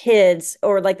kids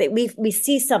or like that we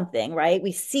see something, right?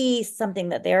 We see something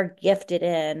that they're gifted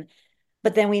in,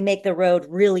 but then we make the road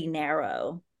really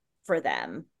narrow for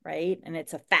them, right? And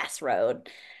it's a fast road.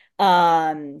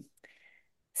 Um,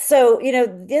 so, the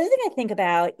other thing I think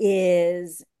about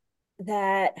is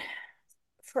that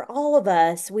for all of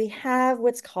us, we have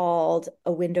what's called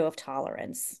a window of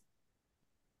tolerance.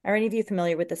 Are any of you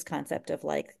familiar with this concept of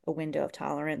like a window of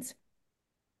tolerance?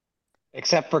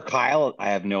 Except for Kyle, I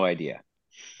have no idea.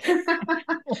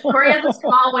 Corey has a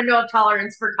small window of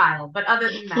tolerance for Kyle, but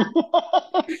other than that,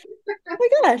 Oh my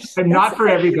gosh, And that's not for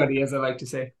everybody, as I like to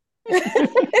say.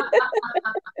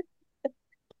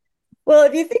 well,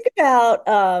 if you think about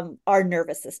our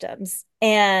nervous systems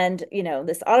and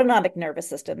this autonomic nervous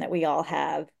system that we all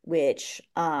have, which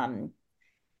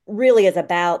really is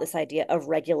about this idea of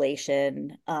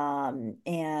regulation um,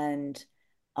 and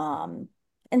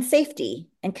safety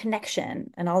and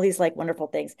connection and all these like wonderful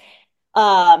things.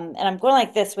 And I'm going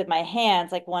like this with my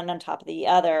hands, like one on top of the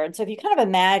other. And so if you kind of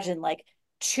imagine like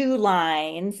two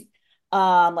lines,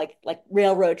 like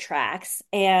railroad tracks,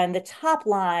 and the top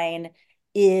line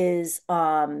is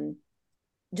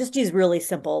just use really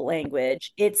simple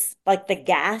language. It's like the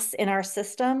gas in our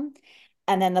system,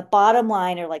 and then the bottom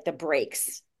line are like the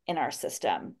brakes in our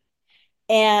system.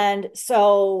 And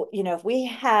so, if we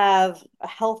have a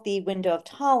healthy window of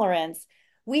tolerance,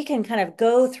 we can kind of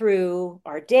go through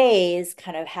our days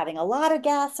kind of having a lot of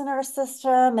gas in our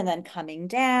system and then coming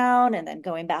down and then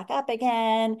going back up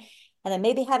again. And then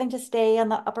maybe having to stay on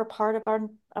the upper part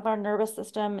of our nervous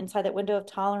system inside that window of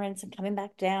tolerance and coming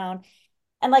back down.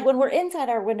 And like when we're inside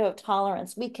our window of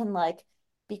tolerance, we can like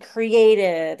be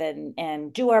creative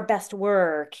and do our best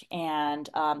work and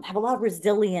have a lot of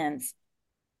resilience.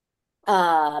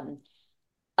 Um,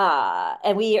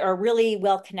 and we are really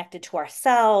well connected to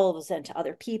ourselves and to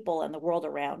other people and the world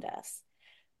around us.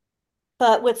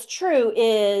 But what's true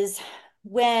is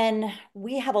when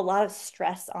we have a lot of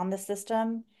stress on the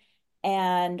system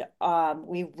and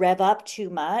we rev up too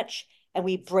much and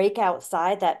we break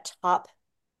outside that top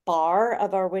bar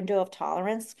of our window of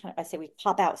tolerance, I say we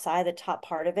pop outside the top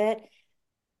part of it,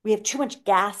 we have too much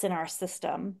gas in our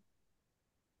system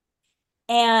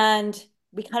and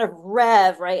we kind of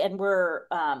rev, right? And we're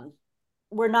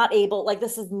not able, like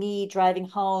this is me driving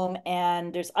home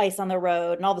and there's ice on the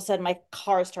road and all of a sudden my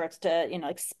car starts to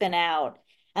like spin out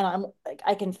and I'm like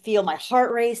I can feel my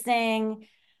heart racing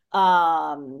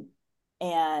um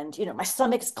and my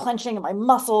stomach's clenching and my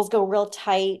muscles go real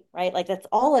tight, right? Like that's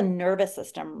all a nervous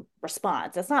system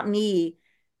response. That's not me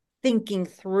thinking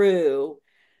through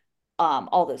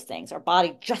all those things. Our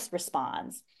body just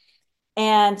responds.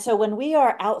 And so when we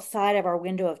are outside of our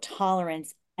window of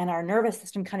tolerance and our nervous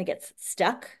system kind of gets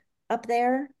stuck up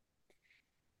there,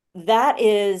 that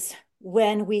is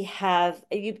when we have,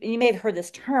 you may have heard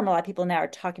this term, a lot of people now are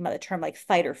talking about the term like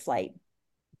fight or flight.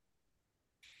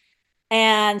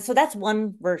 And so that's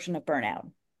one version of burnout.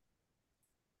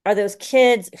 Are those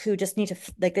kids who just need to,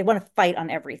 like, they want to fight on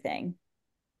everything,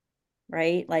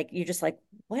 right? Like, you're just like,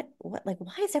 like,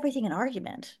 why is everything an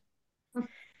argument?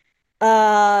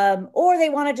 Or they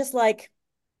want to just like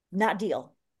not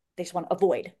deal. They just want to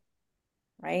avoid,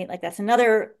 right? Like that's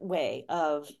another way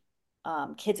of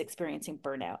kids experiencing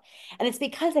burnout. And it's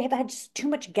because they have had just too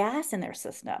much gas in their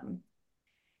system.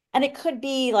 And it could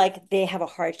be like they have a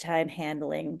hard time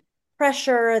handling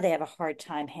pressure, they have a hard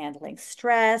time handling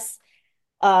stress,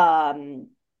 um,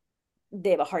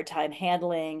 they have a hard time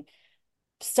handling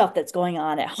stuff that's going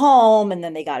on at home, and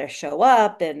then they got to show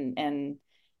up and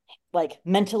like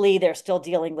mentally they're still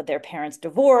dealing with their parents'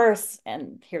 divorce,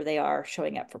 and here they are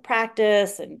showing up for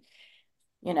practice and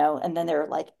then they're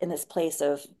like in this place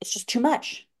of it's just too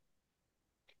much.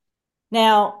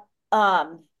 Now,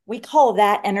 we call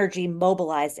that energy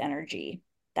mobilized energy.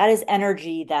 That is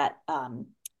energy that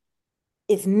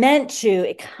is meant to,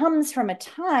 it comes from a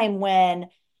time when,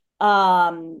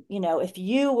 if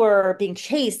you were being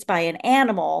chased by an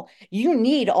animal, you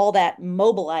need all that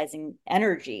mobilizing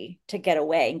energy to get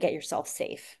away and get yourself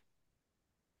safe.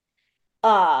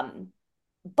 Um,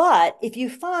 but if you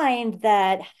find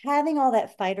that having all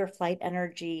that fight or flight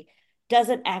energy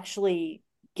doesn't actually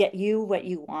get you what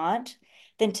you want,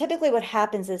 then typically what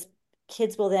happens is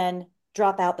kids will then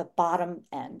drop out the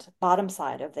bottom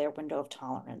side of their window of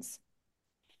tolerance.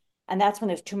 And that's when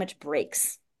there's too much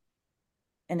brakes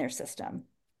in their system.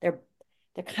 They're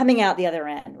they're coming out the other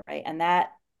end, right? And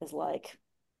that is like,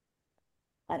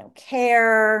 I don't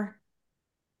care.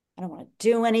 I don't want to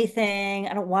do anything.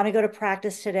 I don't want to go to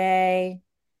practice today.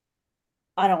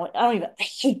 I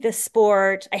hate this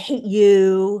sport. I hate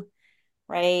you,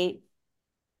 right?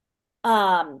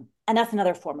 And that's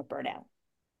another form of burnout.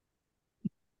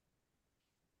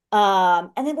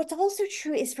 And then what's also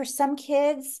true is for some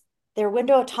kids, their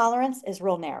window of tolerance is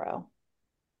real narrow.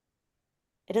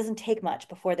 It doesn't take much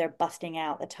before they're busting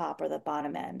out the top or the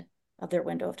bottom end of their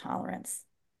window of tolerance.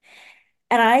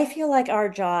 And I feel like our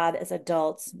job as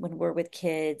adults, when we're with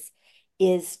kids,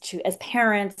 is to, as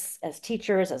parents, as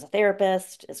teachers, as a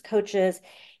therapist, as coaches,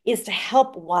 is to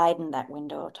help widen that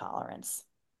window of tolerance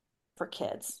for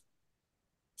kids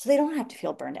so they don't have to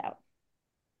feel burned out.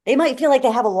 They might feel like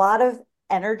they have a lot of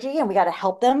energy and we got to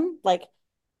help them like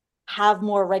have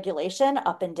more regulation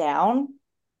up and down.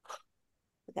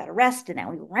 We got to rest and then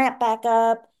we ramp back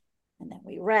up and then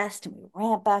we rest and we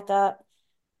ramp back up.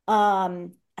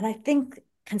 And I think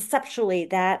conceptually,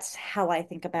 that's how I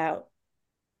think about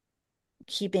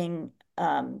keeping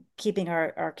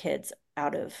our kids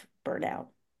out of burnout,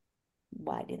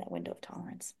 widening that window of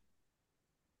tolerance.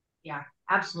 Yeah,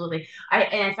 absolutely.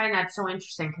 I find that so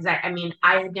interesting because I mean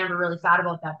I had never really thought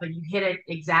about that, but you hit it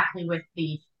exactly with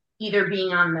the either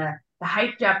being on the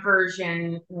hyped up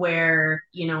version where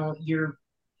you're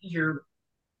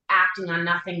acting on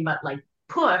nothing but like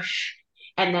push,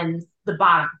 and then the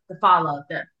bottom, the follow,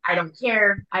 the I don't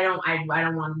care, I don't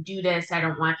want to do this, I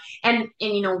don't want, and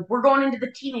we're going into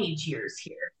the teenage years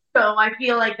here. So I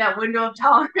feel like that window of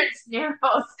tolerance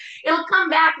narrows. It'll come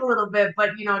back a little bit,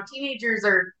 but teenagers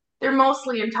they're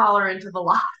mostly intolerant of a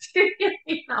lot.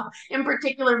 In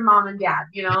particular mom and dad,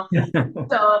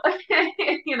 So,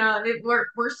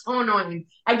 we're so annoying.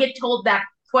 I get told that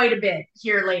quite a bit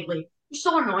here lately. You're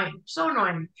so annoying, so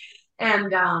annoying.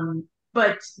 And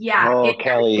but yeah, Oh,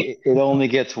 Kelly, it only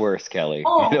gets worse, Kelly.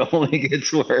 oh, It only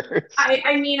gets worse.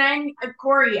 I mean, I'm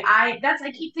Corey. I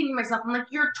keep thinking to myself, I'm like,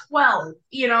 you're 12,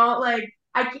 like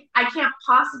I can't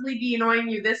possibly be annoying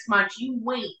you this much. You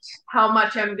wait how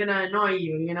much I'm gonna annoy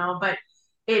you. But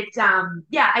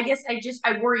yeah, I guess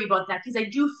I worry about that because I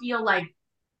do feel like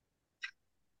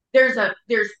there's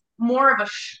more of a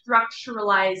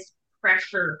structuralized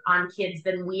pressure on kids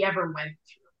than we ever went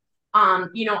through.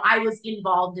 I was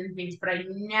involved in things, but I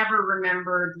never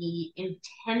remember the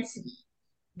intensity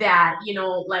that,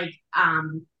 like I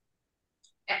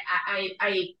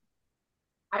I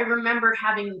I remember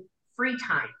having free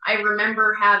time. I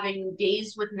remember having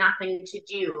days with nothing to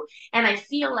do. And I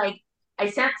feel like I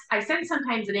sense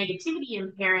sometimes a negativity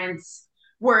in parents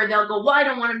where they'll go, well, I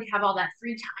don't want them to have all that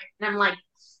free time. And I'm like,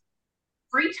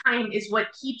 free time is what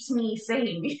keeps me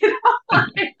sane.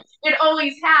 It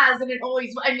always has, and it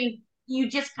always. I mean, you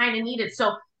just kind of need it.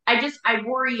 So I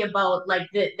worry about like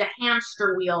the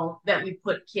hamster wheel that we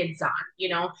put kids on,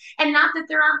 and not that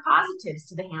there aren't positives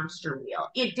to the hamster wheel.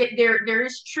 There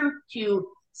is truth to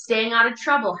staying out of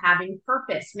trouble, having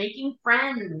purpose, making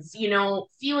friends,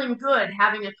 feeling good,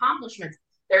 having accomplishments.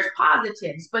 There's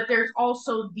positives, but there's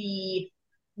also the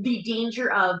danger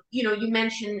of, you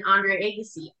mentioned Andre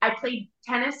Agassi. I played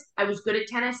tennis. I was good at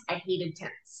tennis. I hated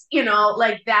tennis.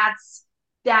 Like that's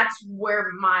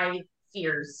where my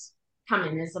fears come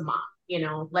in as a mom.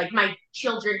 Like my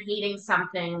children hating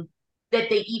something that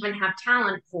they even have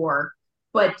talent for,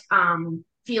 but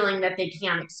feeling that they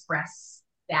can't express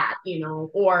that,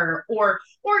 or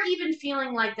even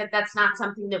feeling like that's not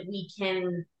something that you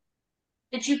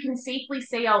can safely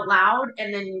say out loud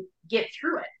and then get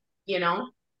through it.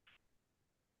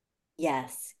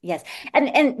 Yes, yes.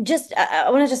 And just I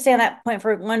want to just stay on that point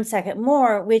for 1 second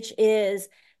more, which is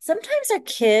sometimes our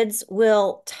kids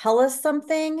will tell us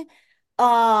something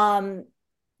um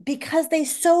because they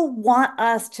so want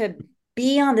us to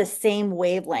be on the same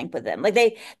wavelength with them.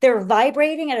 Like they're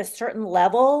vibrating at a certain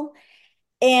level,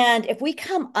 and if we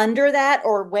come under that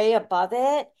or way above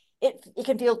it, it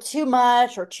can feel too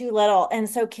much or too little. And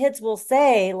so kids will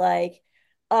say like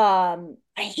I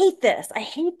hate this. I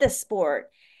hate this sport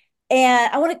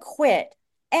and I want to quit.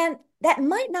 And that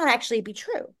might not actually be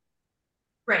true.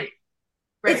 Right.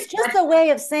 Right. It's just a way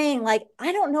of saying, like,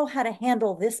 I don't know how to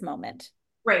handle this moment.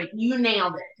 Right. You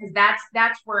nailed it. Because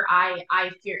that's where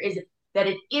I fear is that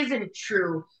it isn't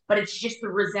true, but it's just the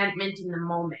resentment in the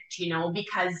moment,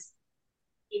 because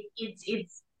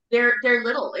it's they're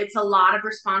little. It's a lot of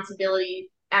responsibility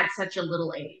at such a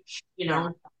little age, Yeah.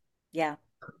 Yeah.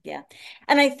 Yeah.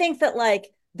 And I think that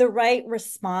like the right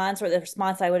response or the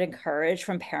response I would encourage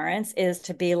from parents is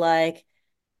to be like,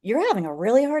 you're having a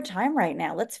really hard time right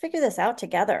now. Let's figure this out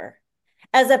together.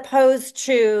 As opposed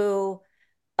to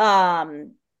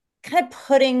kind of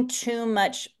putting too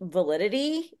much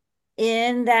validity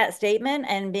in that statement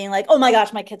and being like, oh my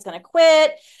gosh, my kid's going to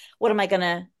quit. What am I going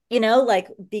to, like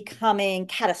becoming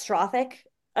catastrophic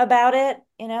about it,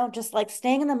 just like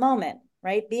staying in the moment,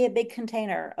 right? Be a big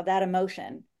container of that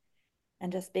emotion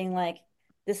and just being like,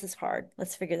 this is hard.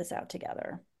 Let's figure this out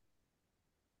together.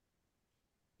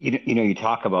 You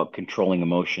talk about controlling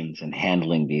emotions and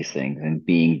handling these things and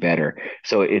being better.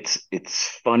 So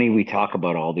it's funny we talk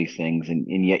about all these things,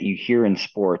 and yet you hear in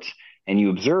sports and you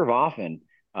observe often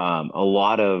a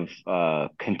lot of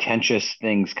contentious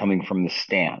things coming from the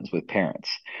stands with parents.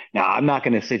 Now, I'm not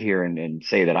going to sit here and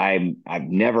say that I've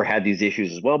never had these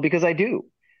issues as well, because I do.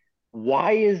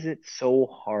 Why is it so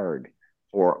hard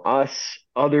for us,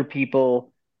 other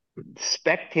people,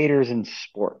 spectators in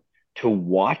sport, to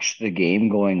watch the game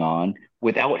going on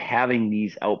without having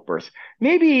these outbursts?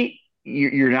 Maybe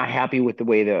you're not happy with the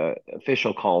way the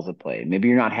official calls a play. Maybe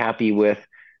you're not happy with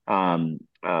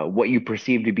what you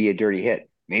perceive to be a dirty hit.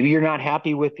 Maybe you're not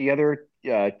happy with the other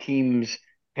team's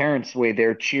parents, the way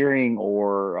they're cheering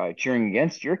or cheering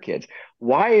against your kids.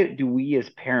 Why do we as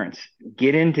parents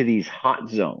get into these hot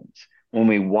zones when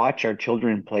we watch our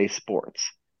children play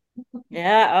sports?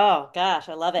 Yeah. Oh gosh,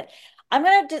 I love it.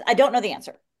 I don't know the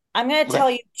answer. I'm going to Okay. tell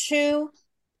you two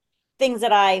things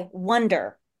that I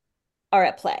wonder are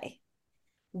at play.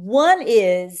 One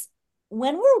is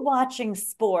when we're watching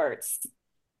sports,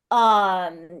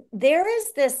 there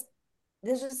is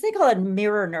there's this thing called a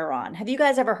mirror neuron. Have you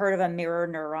guys ever heard of a mirror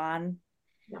neuron?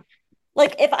 Yeah.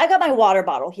 Like if I got my water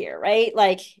bottle here, right?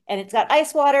 Like, and it's got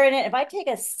ice water in it. If I take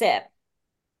a sip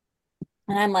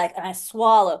and I'm like, and I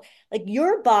swallow, like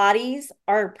your bodies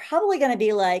are probably going to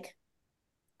be like,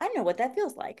 I know what that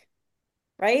feels like,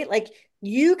 right? Like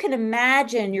you can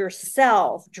imagine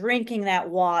yourself drinking that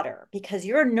water because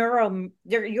your mirror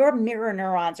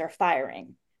neurons are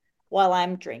firing while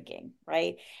I'm drinking,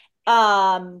 right?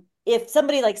 If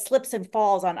somebody like slips and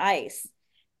falls on ice,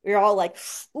 we're all like,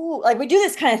 ooh, like we do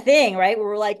this kind of thing, right? Where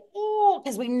we're like, oh,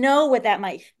 because we know what that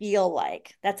might feel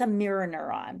like. That's a mirror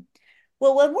neuron.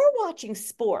 Well, when we're watching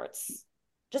sports,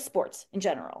 just sports in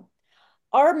general,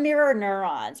 our mirror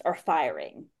neurons are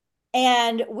firing.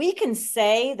 And we can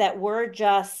say that we're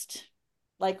just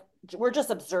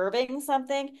observing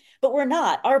something, but we're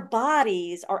not. Our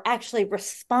bodies are actually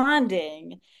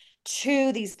responding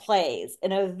to these plays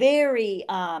in a very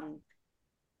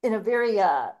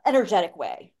energetic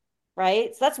way,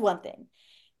 right? So that's one thing.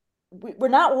 We're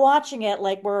not watching it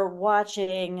like we're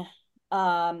watching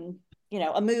a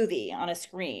movie on a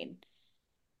screen,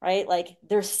 right? Like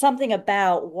there's something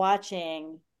about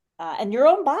watching, and your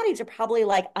own bodies are probably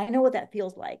like, I know what that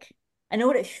feels like. I know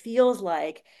what it feels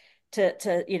like to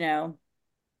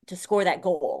score that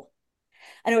goal.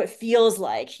 I know what it feels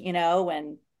like,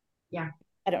 when Yeah.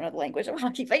 I don't know the language of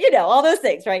hockey, but all those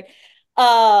things, right?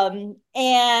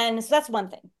 And so that's one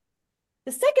thing.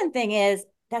 The second thing is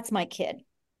that's my kid.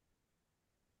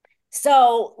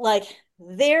 So like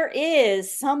there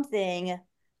is something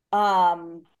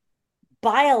um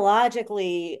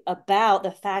biologically about the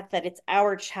fact that it's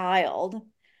our child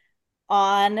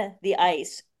on the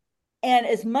ice. And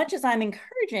as much as I'm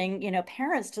encouraging,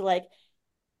 parents to like,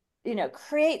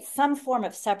 create some form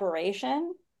of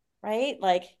separation, right?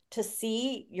 Like to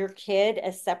see your kid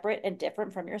as separate and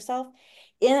different from yourself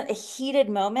in a heated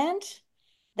moment,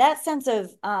 that sense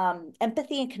of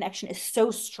empathy and connection is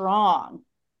so strong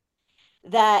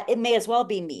that it may as well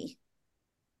be me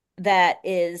that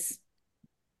is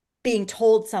being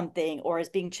told something or is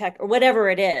being checked or whatever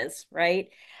it is, right?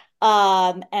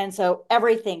 And so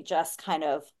everything just kind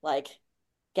of like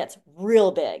gets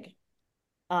real big.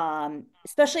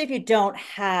 Especially if you don't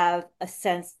have a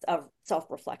sense of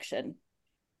self-reflection.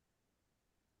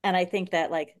 And I think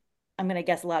that like I'm gonna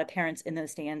guess a lot of parents in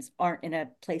those stands aren't in a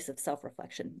place of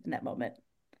self-reflection in that moment.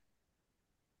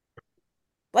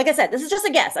 Like I said, this is just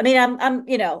a guess. I mean,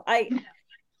 I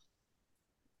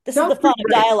this is No, the fun of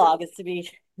right. dialogue is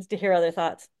to hear other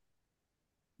thoughts.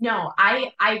 No,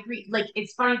 I agree. Like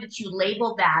it's funny that you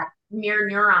labeled that mirror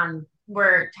neuron.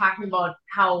 We're talking about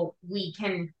how we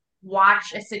can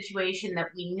watch a situation that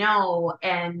we know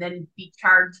and then be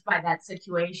charged by that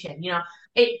situation.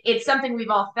 It's something we've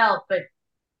all felt, but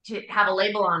to have a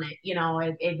label on it,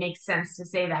 it makes sense to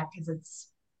say that because it's,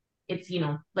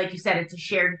 like you said, it's a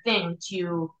shared thing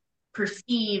to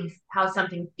perceive how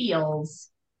something feels,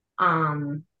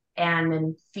 um, and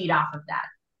then feed off of that.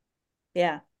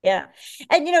 Yeah. Yeah.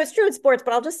 And it's true in sports,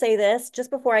 but I'll just say this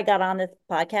just before I got on this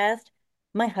podcast,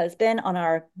 my husband on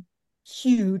our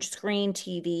huge screen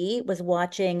TV was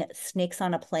watching Snakes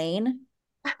on a Plane.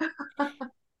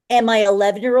 And my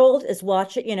 11-year-old is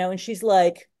watching, and she's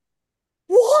like,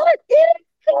 what is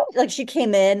that? Like she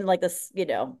came in like this,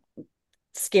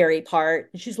 scary part.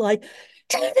 And she's like,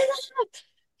 turn it off,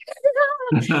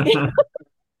 turn it off.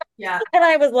 Yeah. And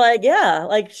I was like, yeah,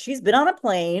 like she's been on a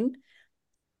plane.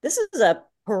 This is a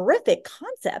horrific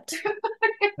concept.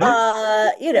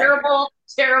 Terrible,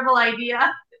 terrible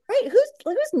idea. Right?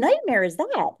 Whose nightmare is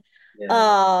that?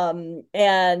 Yeah.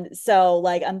 And so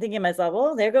like I'm thinking to myself,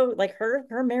 well, there go like her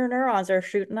mirror neurons are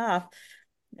shooting off.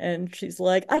 And she's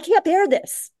like, I can't bear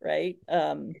this, right?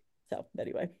 So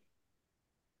anyway.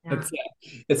 Yeah.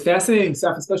 It's fascinating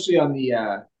stuff, especially on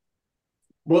the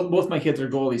both my kids are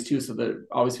goalies too, so that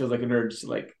always feels like an urge to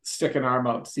like stick an arm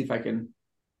out to see if I can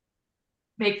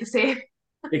Make the save.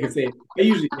 make it safe. I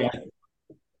usually yeah.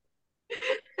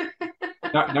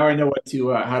 Now I know what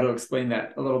to how to explain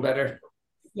that a little better.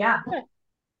 Yeah.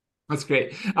 That's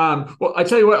great. Well, I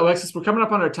tell you what, Alexis, we're coming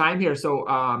up on our time here, so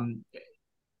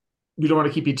we don't want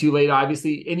to keep you too late.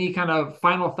 Obviously, any kind of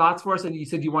final thoughts for us? And you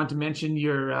said you wanted to mention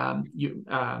your you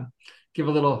give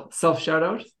a little self shout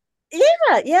out.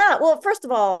 Yeah, yeah. Well, first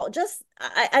of all, just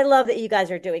I love that you guys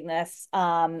are doing this.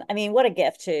 I mean, what a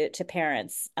gift to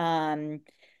parents to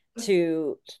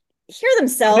hear This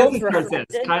themselves is where it says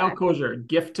reflected. Kyle Kosher,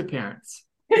 gift to parents.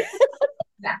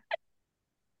 Yeah.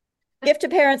 Gift to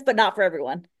parents, but not for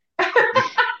everyone.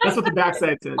 That's what the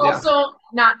backside says. Yeah. Also,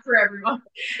 not for everyone.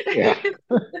 Yeah.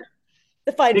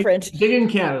 The fine print. Big in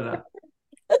Canada.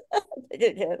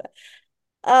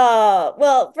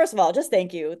 Well, first of all, just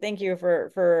thank you. Thank you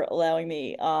for allowing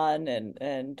me on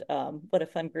and what a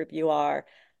fun group you are.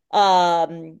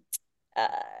 Um uh,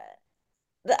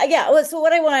 yeah, so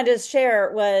what I wanted to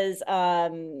share was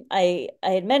I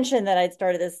had mentioned that I'd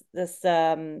started this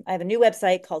I have a new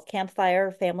website called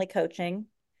Campfire Family Coaching.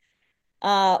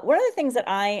 One of the things that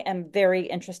I am very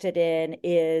interested in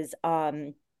is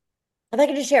if I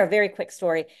could just share a very quick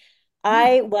story. Yeah.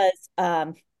 I was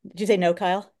did you say no,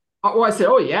 Kyle? Oh, I say,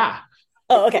 oh yeah.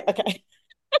 Oh, okay, okay.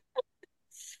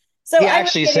 So He I was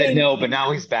actually said getting no, but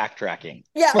now he's backtracking.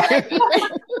 yeah, right.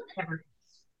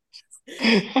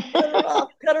 Cut her off,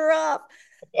 cut her off.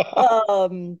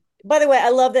 By the way, I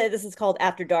love that this is called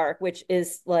After Dark, which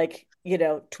is like,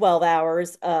 12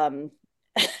 hours. Like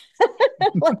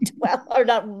 12 or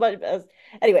not much.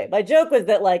 Anyway, my joke was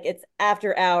that like it's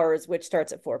after hours, which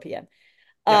starts at 4 p.m.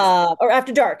 Yes. Or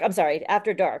after dark. I'm sorry,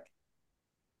 after dark.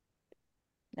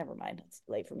 Never mind. It's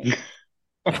late for me.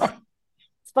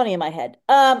 It's funny in my head.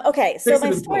 Okay, so Fix it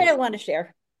my in story post. I want to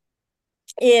share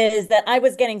is that I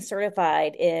was getting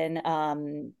certified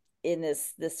in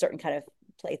this certain kind of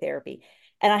play therapy.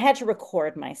 And I had to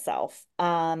record myself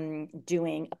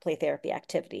doing a play therapy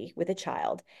activity with a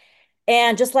child.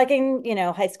 And just like in,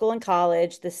 high school and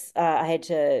college, this I had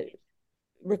to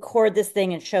record this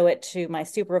thing and show it to my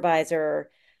supervisor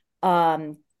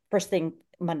um first thing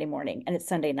Monday morning, and it's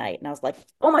Sunday night. And I was like,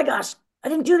 oh my gosh, I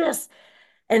didn't do this.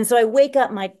 And so I wake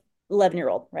up my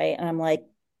 11-year-old, right? And I'm like,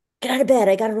 get out of bed.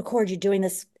 I got to record you doing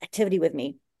this activity with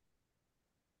me.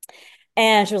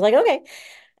 And she was like, okay.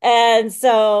 And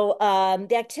so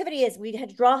the activity is we had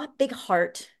to draw a big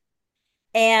heart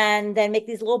and then make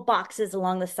these little boxes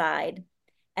along the side.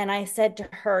 And I said to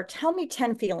her, tell me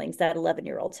 10 feelings that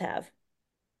 11-year-olds have.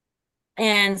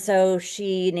 And so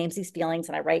she names these feelings,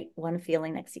 and I write one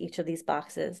feeling next to each of these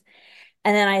boxes.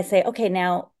 And then I say, okay,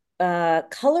 now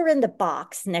color in the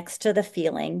box next to the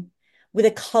feeling with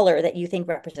a color that you think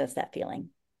represents that feeling.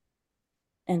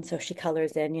 And so she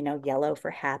colors in, yellow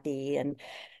for happy and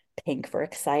pink for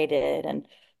excited and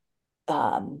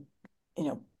um,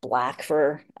 black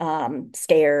for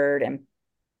scared and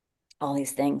all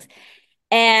these things.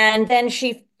 And then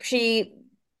she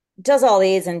does all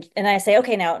these and I say,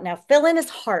 okay, now fill in his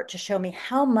heart to show me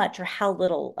how much or how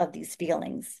little of these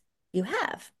feelings you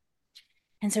have.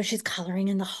 And so she's coloring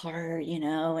in the heart,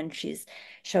 and she's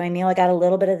showing me, oh, I got a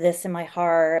little bit of this in my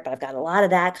heart, but I've got a lot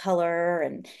of that color.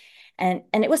 And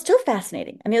it was so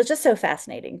fascinating. I mean, it was just so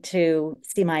fascinating to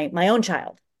see my own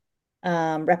child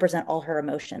represent all her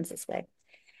emotions this way.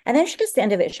 And then she gets to the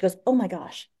end of it. She goes, oh my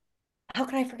gosh, how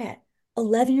could I forget?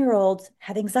 11-year-olds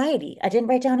have anxiety. I didn't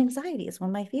write down anxiety as one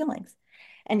of my feelings.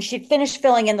 And she'd finished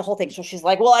filling in the whole thing. So she's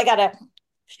like, well,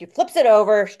 she flips it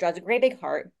over. She draws a great big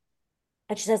heart.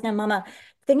 And she says, now, Mama,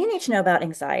 the thing you need to know about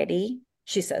anxiety,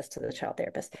 she says to the child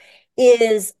therapist,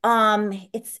 is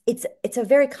it's a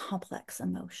very complex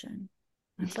emotion.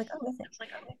 I was like, oh, is it?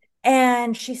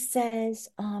 And she says,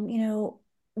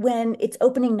 when it's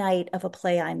opening night of a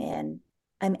play I'm in,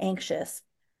 I'm anxious,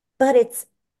 but it's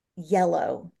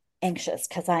yellow anxious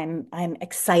because I'm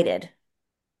excited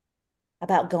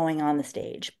about going on the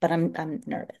stage, but I'm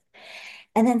nervous.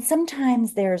 And then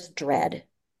sometimes there's dread.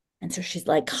 And so she's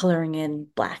like coloring in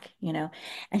black, and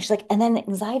she's like, and then the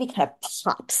anxiety kind of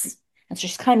pops. And so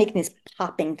she's kind of making these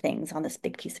popping things on this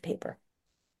big piece of paper.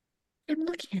 I'm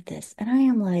looking at this and I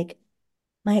am like,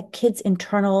 my kid's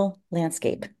internal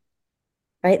landscape,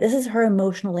 right? This is her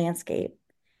emotional landscape.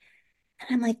 And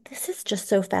I'm like, this is just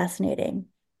so fascinating.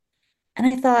 And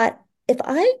I thought, if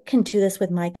I can do this with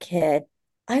my kid,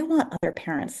 I want other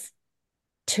parents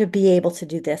to be able to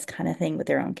do this kind of thing with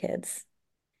their own kids.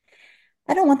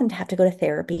 I don't want them to have to go to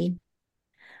therapy.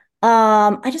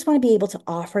 I just want to be able to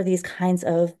offer these kinds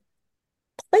of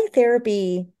play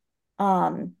therapy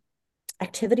um,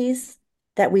 activities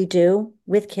that we do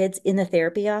with kids in the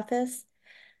therapy office,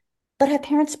 but have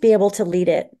parents be able to lead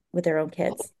it with their own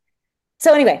kids.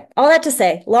 So anyway, all that to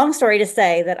say, long story to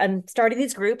say that I'm starting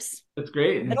these groups. That's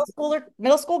great. Middle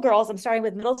school girls. I'm starting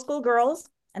with middle school girls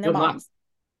and their Good luck. moms.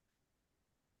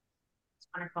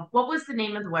 Wonderful. What was the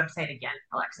name of the website again,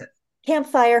 Alexis?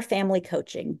 Campfire Family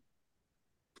Coaching.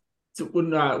 So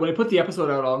when I put the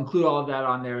episode out, I'll include all of that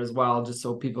on there as well, just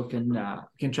so people can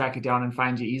track it down and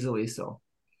find you easily. So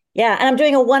yeah, and I'm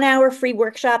doing a 1 hour free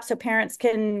workshop so parents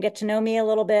can get to know me a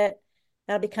little bit.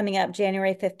 That'll be coming up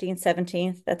January 15th,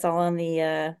 17th. That's all on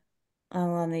the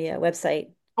website.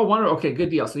 oh, wonderful. Okay, good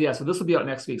deal. So yeah, so this will be out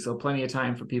next week, so plenty of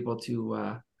time for people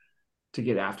to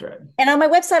get after it. And on my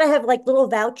website, I have like little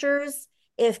vouchers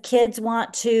if kids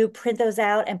want to print those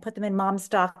out and put them in mom's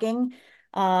stocking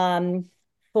um,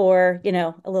 for,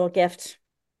 a little gift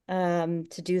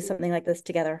to do something like this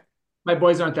together. My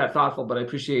boys aren't that thoughtful, but I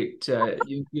appreciate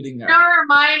you including that. Never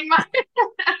mind.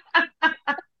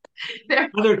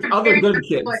 Other good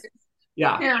kids.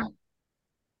 Yeah. Yeah.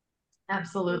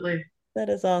 Absolutely. That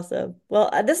is awesome.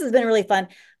 Well, this has been really fun.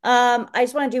 I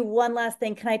just want to do one last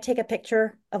thing. Can I take a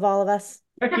picture of all of us?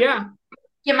 Heck yeah.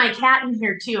 Get my cat in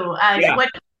here too. Yeah. What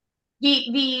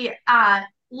the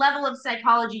level of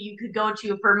psychology you could go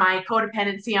to for my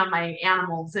codependency on my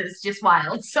animals is just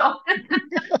wild. So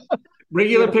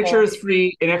Regular Beautiful. picture is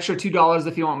free, an extra $2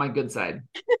 if you want my good side.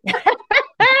 I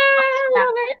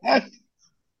love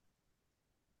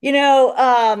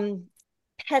it.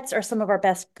 Pets are some of our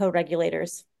best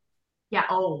co-regulators. yeah,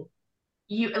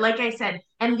 you like I said,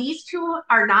 and these two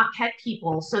are not pet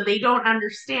people, so they don't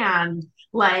understand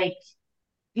like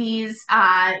these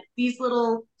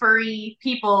little furry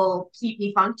people keep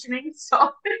me functioning.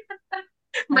 So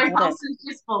my house is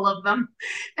just full of them.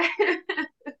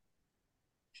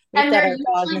 And they're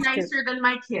usually nicer than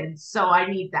my kids, so I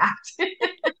need that.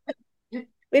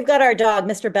 We've got our dog,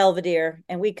 Mr. Belvedere,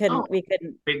 and we couldn't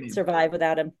survive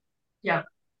without him. Yeah,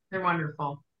 they're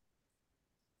wonderful.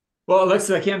 Well,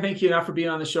 Alexis, I can't thank you enough for being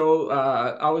on the show.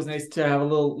 Always nice to have a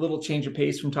little change of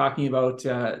pace from talking about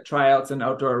tryouts and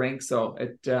outdoor rinks. So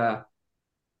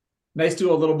nice to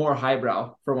do a little more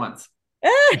highbrow for once.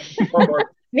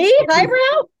 Me,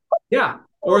 highbrow? Yeah,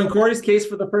 or in Corey's case,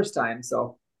 for the first time.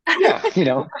 So yeah,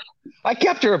 I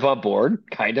kept her above board,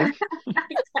 kind of.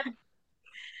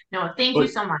 No, thank you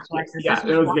so much, Alexis. Yeah,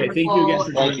 it was great. Thank you again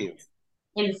for Thank you.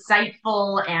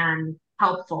 Insightful and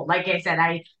helpful. Like I said,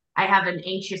 I have an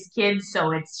anxious kid,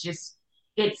 so it's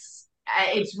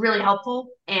really helpful,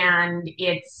 and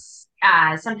it's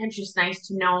sometimes just nice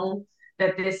to know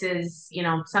that this is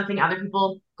something other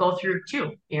people go through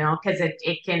too. Because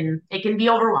it can be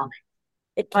overwhelming.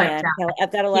 It can.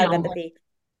 I've got a lot of empathy.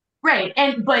 Right,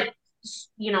 but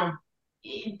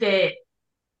the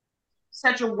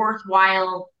such a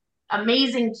worthwhile,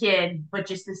 amazing kid, but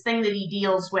just this thing that he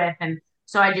deals with, and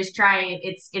so I just try.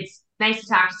 It's nice to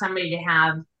talk to somebody to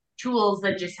have tools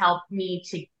that just help me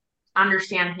to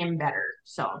understand him better.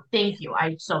 So thank you.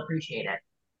 I so appreciate it.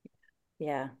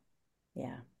 Yeah.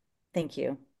 Thank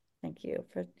you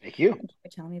for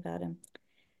telling me about him.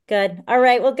 Good. All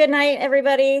right. Well, good night,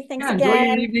 everybody. Thanks again. Enjoy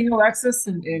your evening, Alexis,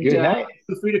 and good night.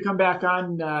 Feel free to come back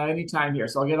on anytime here.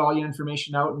 So I'll get all your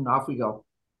information out and off we go.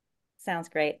 Sounds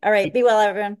great. All right. Be well,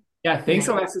 everyone. Yeah. Thanks,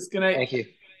 Alexis. Good night. Thank you.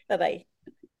 Bye-bye.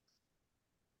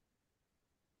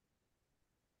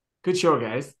 Good show,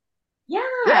 guys. Yeah,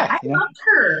 I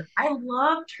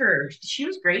loved her. She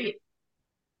was great.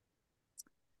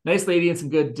 nice lady and some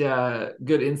good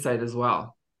insight as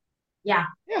well. Yeah.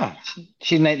 Yeah,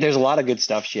 there's a lot of good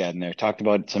stuff she had in there. Talked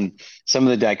about some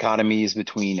of the dichotomies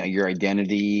between your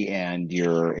identity and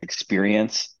your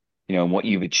experience, and what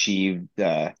you've achieved.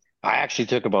 I actually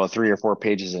took about 3 or 4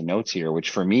 pages of notes here, which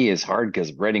for me is hard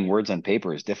because writing words on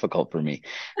paper is difficult for me.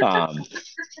 Um,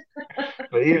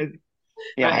 but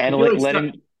yeah, I feel handling, like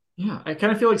letting. I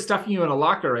kind of feel like stuffing you in a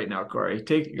locker right now, Corey.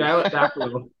 Dial it back a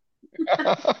little.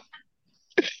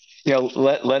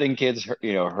 Letting kids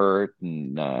hurt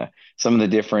and some of the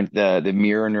different the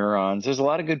mirror neurons. There's a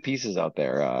lot of good pieces out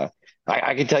there.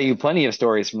 I can tell you plenty of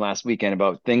stories from last weekend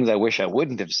about things I wish I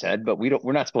wouldn't have said, but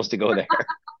we're not supposed to go there.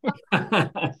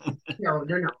 No,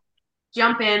 no, no.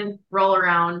 Jump in, roll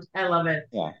around. I love it.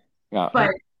 Yeah, yeah. But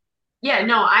yeah,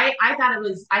 no, I thought it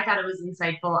was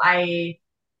insightful. I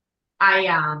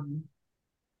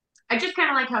I just kind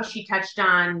of like how she touched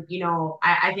on,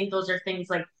 I think those are things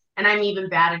like, and I'm even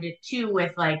bad at it too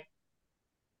with like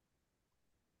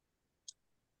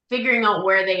figuring out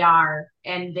where they are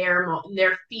and their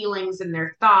feelings and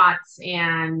their thoughts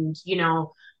and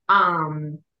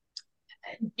um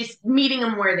just meeting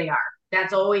them where they are.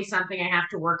 That's always something I have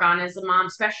to work on as a mom,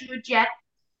 especially with Jet,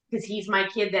 because he's my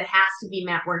kid that has to be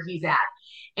met where he's at.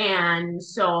 And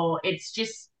so it's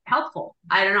just helpful.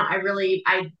 I don't know. I really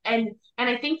and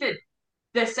I think that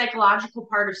the psychological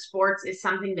part of sports is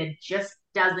something that just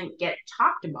doesn't get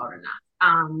talked about enough.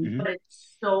 Hmm. But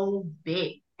it's so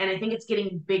big. And I think it's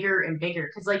getting bigger and bigger.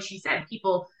 Because like she said,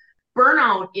 people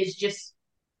burnout is just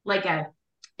like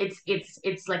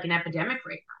it's like an epidemic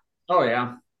right Oh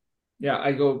yeah. Yeah,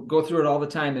 I go through it all the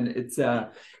time, and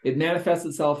it manifests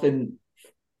itself in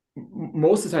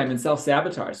most of the time in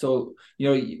self-sabotage. So,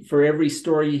 for every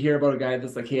story you hear about a guy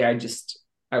that's like, hey,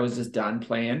 I was just done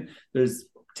playing, there's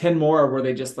 10 more where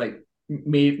they just like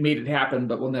made it happen,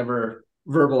 but will never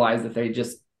verbalize that they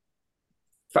just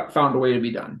found a way to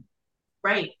be done.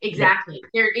 Right, exactly.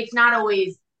 It's not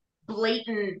always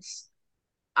blatant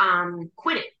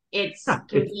quit it. It's Yeah,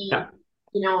 can be,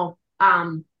 you know,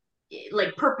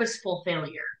 like purposeful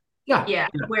failure. yeah, Yeah,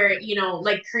 where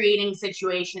like creating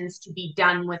situations to be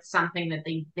done with something that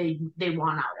they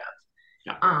want out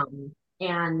yeah. of.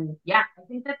 And yeah, I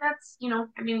think that's,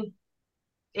 I mean,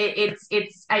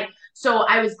 it's I so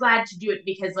I was glad to do it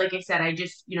because like I said, I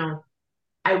just,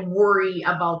 I worry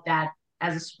about that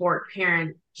as a sport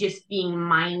parent, just being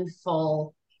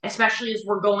mindful, especially as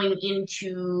we're going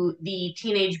into the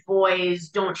teenage boys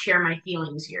don't share my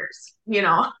feelings years.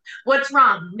 What's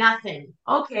wrong? Nothing.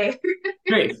 Okay.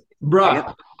 Great, I,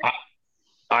 bruh. I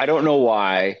I don't know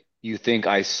why you think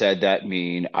I said that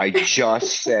mean. I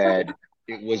just said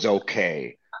it was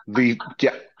okay.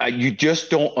 You just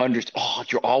don't understand. Oh,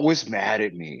 you're always mad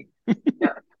at me.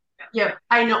 Yeah, yeah,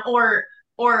 I know.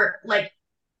 Or like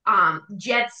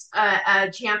Jet's a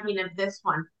champion of this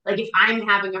one. Like if I'm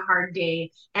having a hard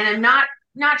day and I'm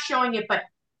not showing it, but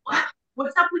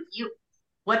what's up with you?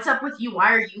 What's up with you?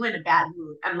 Why are you in a bad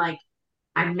mood? I'm like,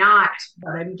 I'm not,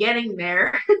 but I'm getting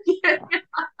there.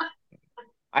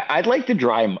 I'd like to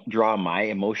draw my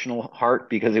emotional heart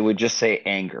because it would just say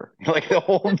anger. Like the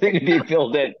whole thing would be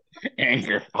filled in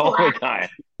anger all the Black, time.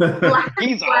 black,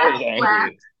 He's black, always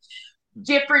black, angry.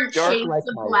 different Dark shades like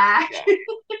of my black.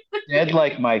 yeah. Dead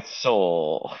like my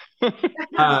soul.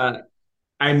 uh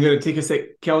I'm gonna take a sec.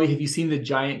 Kelly, have you seen the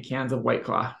giant cans of White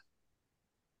Claw?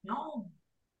 No,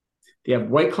 They have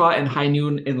White Claw and High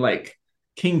Noon in like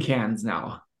king cans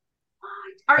now. what?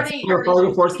 I Are saw they a are they Fargo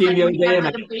supposed Force to be game like the other when you day, have and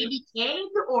like a baby keg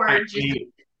I, or just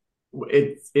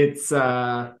it's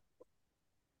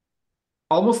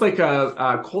almost like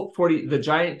a Colt 40, the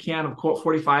giant can of Colt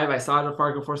 45. I saw it at a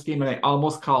Fargo Force game, and I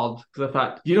almost called because I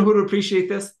thought, you know who would appreciate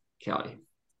this? Kelly.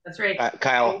 that's right.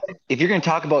 Kyle, if you're going to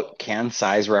talk about can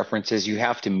size references, you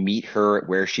have to meet her at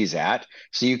where she's at.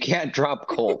 So you can't drop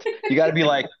Colt. You got to be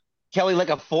like Kelly, like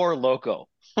a Four Loco.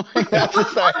 That's the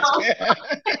size can.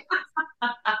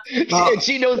 And Well,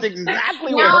 she knows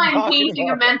exactly what Now I'm I'm talking painting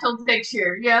a about. mental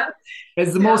picture. Yeah.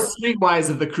 as the Yeah. most streetwise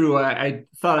of the crew, I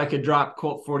thought I could drop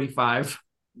Colt 45,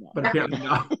 but apparently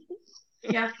not.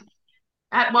 Yeah.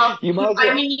 Well, You might as I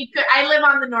well. mean, you could. I live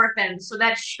on the north end, so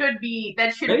that should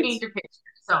Right? paint a picture.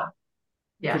 So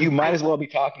yeah, You might as well be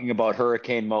talking about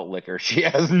Hurricane Malt Liquor. She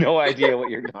has no idea what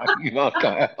you're talking about,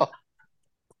 Kyle.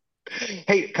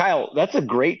 Hey, Kyle, that's a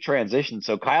great transition.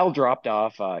 So Kyle dropped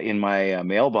off in my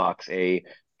mailbox a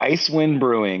Icewind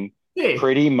Brewing Hey,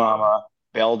 Pretty Mama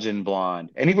Belgian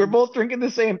Blonde, and we're both drinking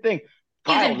the same thing. is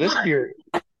Kyle, it this good? beer,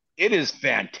 it is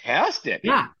fantastic.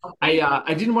 yeah. Okay.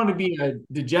 I didn't want to be a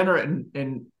degenerate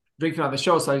and drink it on the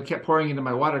show, so I kept pouring into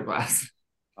my water glass.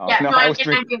 Oh, Yeah. no, No, I I was did.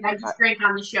 I drinking. did. I I, just drank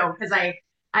on the show because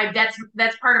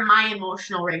That's part of my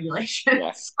emotional regulation.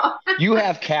 Yeah. So, You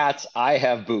have cats, I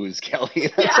have booze, Kelly.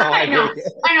 That's yeah, how I I know. take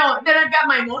it. I know. Then I've got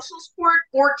my emotional support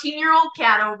 14-year-old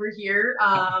cat over here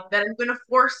that I'm gonna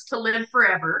force to live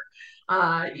forever.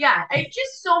 Yeah, it's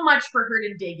just so much for her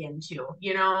to dig into,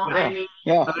 you know. I Yeah, mean,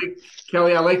 yeah.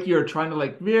 Kelly, I like you're trying to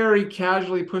like very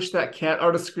casually push that cat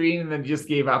out of screen and then just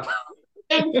gave up.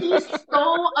 and he's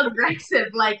so aggressive.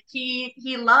 Like he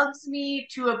loves me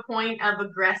to a point of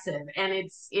aggressive, and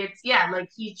it's yeah, like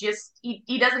he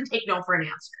doesn't take no for an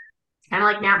answer. Kind of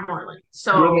like Matt Moreland. You're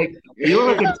So like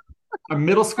you're like a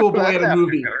middle school boy at a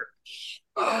movie.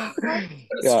 Oh,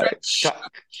 Yeah.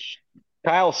 stretch.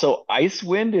 Kyle, so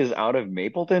Icewind is out of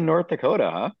Mapleton, North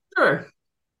Dakota, huh? Sure.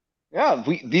 Yeah,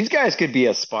 these guys could be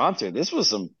a sponsor. This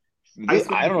was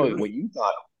I don't know what you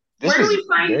thought. This where do was we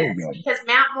find very this? good. Because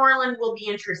Matt Moreland will be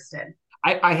interested.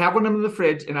 I have one in the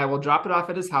fridge and I will drop it off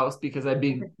at his house because I'd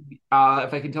be if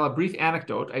I can tell a brief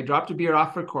anecdote, I dropped a beer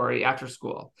off for Corey after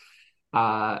school.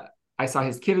 Uh, I saw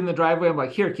his kid in the driveway. I'm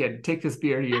like, here, kid, take this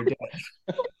beer to your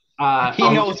dad. He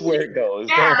knows where it goes.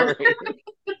 Don't worry.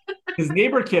 His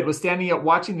neighbor kid was standing up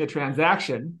watching the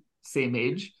transaction, same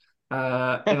age. And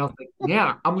I was like,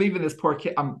 yeah, I'm leaving this poor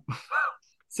kid. I'm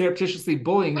surreptitiously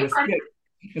bullying this kid.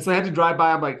 And so I had to drive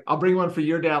by. I'm like, I'll bring one for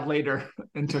your dad later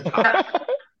and took off.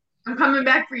 I'm coming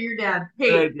back for your dad. And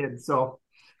Hey, I did. So,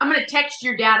 I'm gonna text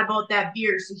your dad about that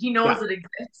beer so he knows yeah. it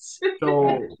exists.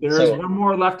 So there's So one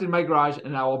more left in my garage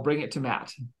and I will bring it to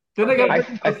Matt. Then I Okay. got to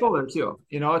bring it to Fuller too.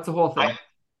 You know, it's a whole thing.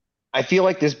 I feel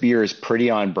like this beer is pretty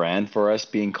on brand for us,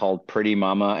 being called Pretty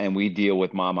Mama, and we deal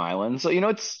with Mom Island. So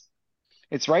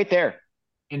it's right there.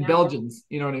 And Yeah. Belgians,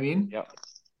 you know what I mean? Yeah.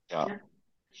 Yeah. Yeah.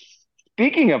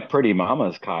 Speaking of pretty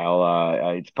mamas, Kyle,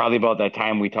 it's probably about that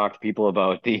time we talk to people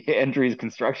about the Andrews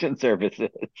Construction Services.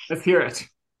 Let's hear it.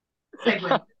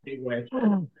 Segue. Anyway.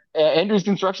 Andrews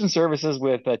Construction Services,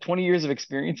 with 20 years of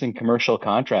experience in commercial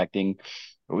contracting,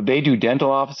 they do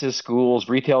dental offices, schools,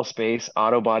 retail space,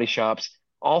 auto body shops,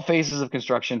 all phases of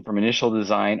construction from initial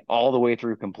design all the way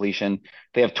through completion.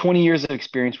 They have 20 years of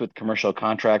experience with commercial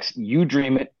contracts. You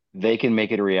dream it, they can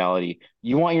make it a reality.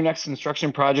 You want your next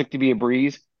construction project to be a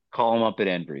breeze? Call them up at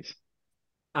Andrews.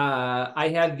 I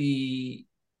had the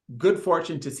good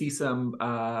fortune to see some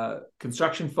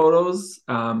construction photos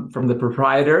from the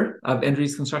proprietor of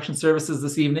Endries Construction Services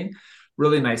this evening.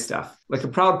 Really nice stuff, like a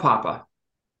proud papa.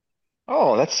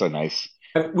 Oh, that's so nice.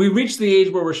 We reached the age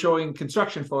where we're showing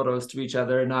construction photos to each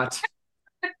other, not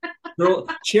girl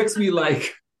chicks we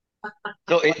like.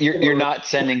 So you're not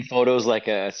sending photos like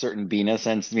a certain Bina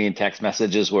sends to me in text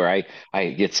messages where I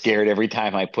get scared every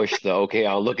time I push the okay,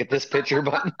 I'll look at this picture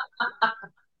button.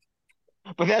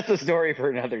 But that's a story for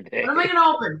another day. What am I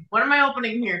gonna open? What am I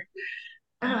opening here?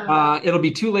 It'll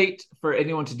be too late for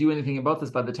anyone to do anything about this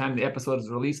by the time the episode is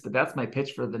released, but that's my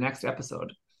pitch for the next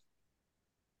episode.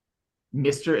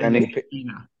 Mr. and Sending Mrs.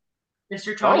 Bina.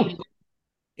 Mr. Tony. Oh,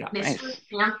 Yeah. Mr. nice.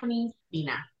 Anthony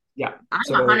Bina. Yeah. I'm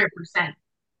So 100%.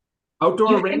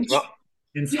 outdoor You- range Well,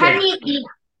 and You had skate. me at Bina.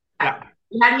 Yeah.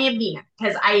 You had me at Bina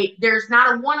because there's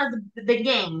not a one of the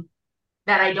gang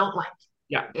that I don't like.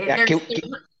 Yeah. Yeah,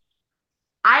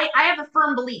 I have a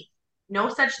firm belief. No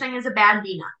such thing as a bad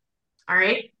Bina. All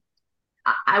right.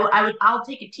 I'll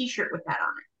take a t-shirt with that on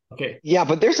it. Okay. yeah,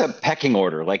 but there's a pecking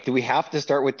order. Like, do we have to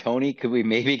start with Tony? Could we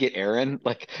maybe get Aaron?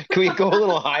 Like, could we go a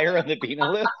little higher on the Bina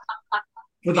list?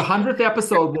 For the 100th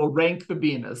episode, we'll rank the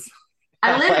Binas.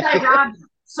 I live by Rob,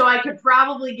 so I could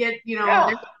probably get, Yeah.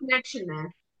 there's a connection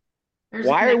there.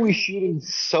 Why are we shooting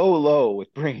so low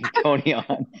with bringing Tony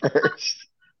on first?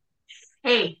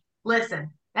 Hey,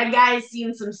 listen, that guy's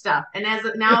seen some stuff. And as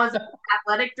an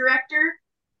athletic director,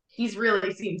 he's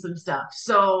really seen some stuff.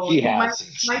 So He might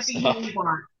has be stuff. moving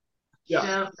on.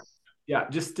 Yeah. Yeah.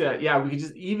 Just we could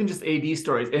just even just AD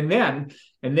stories. And then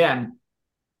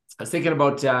I was thinking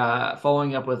about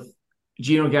following up with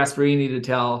Gino Gasparini to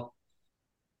tell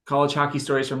college hockey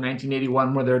stories from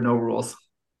 1981 where there are no rules.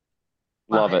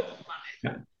 Love it.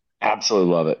 Yeah.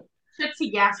 Absolutely love it.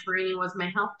 Tootsie Gasparini was my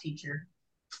health teacher.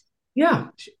 Yeah.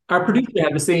 Our producer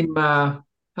had the same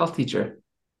health teacher.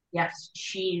 Yes,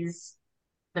 she's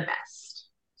the best.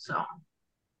 So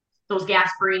those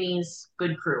Gasparinis,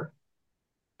 good crew.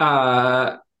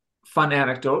 Fun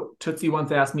anecdote. Tootsie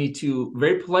once asked me to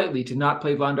very politely to not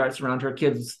play lawn darts around her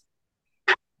kids.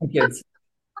 I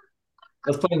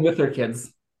was playing with her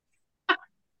kids.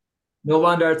 No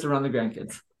lawn darts around the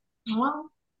grandkids. Well,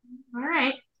 all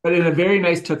right. But in a very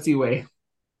nice Tootsie way.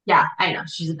 Yeah, I know.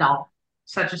 She's a doll.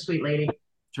 Such a sweet lady.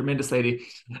 Tremendous lady.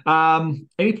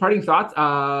 Any parting thoughts?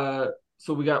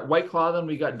 So we got White Claw, then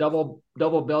we got double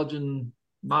Belgian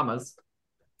mamas.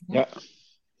 Yeah.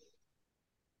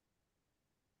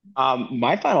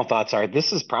 My final thoughts are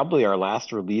this is probably our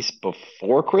last release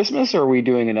before Christmas, or are we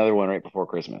doing another one right before I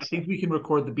Christmas? think we can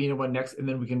record the Bina one next, and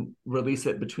then we can release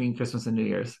it between Christmas and New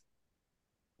Year's.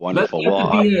 Wonderful. Let the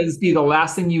Well, Binas be the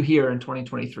last thing you hear in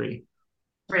 2023.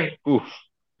 Right. oof,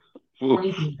 oof.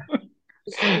 Tony B.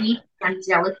 The sweet,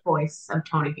 angelic voice of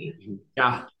Tony B.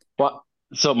 Yeah. Well,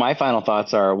 so my final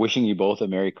thoughts are wishing you both a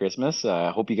Merry Christmas.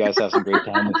 Hope you guys have some great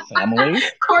time with family.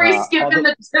 Corey Uh, skipping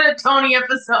other the Tony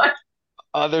episode.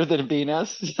 other than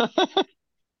Venus.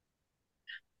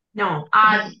 No,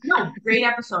 no, great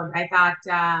episode. I thought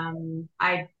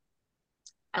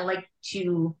I like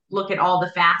to look at all the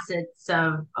facets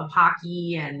of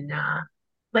hockey and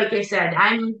like I said,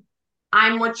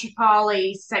 I'm what you call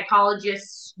a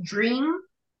psychologist's dream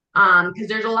because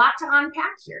there's a lot to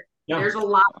unpack here. Yeah. There's a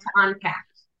lot to unpack.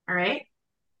 All right.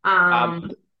 Um,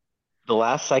 Um, the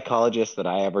last psychologist that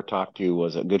I ever talked to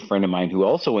was a good friend of mine who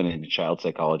also went into child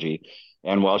psychology.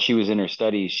 And while she was in her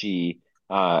studies, she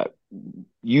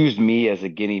used me as a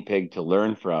guinea pig to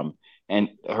learn from. And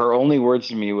her only words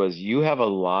to me was, "You have a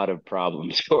lot of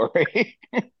problems, Corey.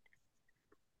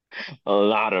 A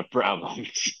lot of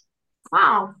problems."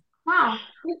 wow, wow.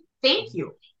 Thank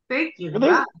you. Thank you. There's,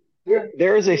 Wow. Yeah.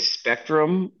 there is a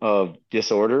spectrum of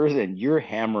disorders, and you're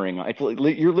hammering.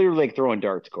 You're literally like throwing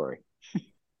darts, Corey.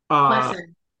 Uh,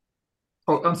 Listen,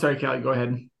 oh, I'm sorry, Callie. Go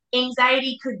ahead.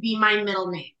 anxiety could be my middle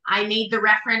name. I made the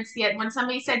reference yet when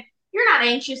somebody said, "You're not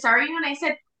anxious, are you?" And I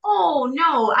said, "Oh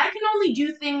no, I can only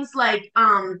do things like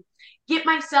get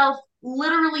myself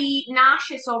literally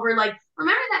nauseous over like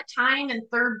remember that time in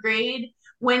third grade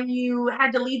when you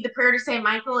had to lead the prayer to St.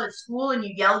 Michael at school and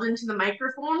you yelled into the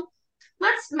microphone?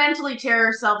 Let's mentally tear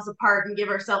ourselves apart and give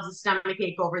ourselves a stomach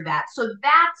ache over that." So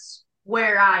that's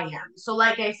where I am. So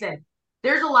like I said,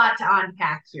 there's a lot to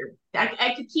unpack here.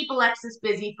 I could keep Alexis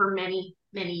busy for many,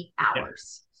 many Yeah.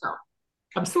 hours. So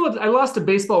I lost a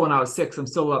baseball when I was 6. I'm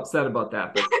still upset about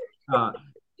that. But to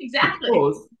exactly.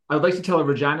 close, I would like to tell a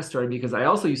Regina story because I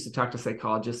also used to talk to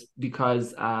psychologists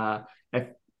because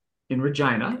in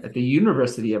Regina, at the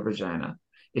University of Regina,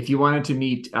 if you wanted to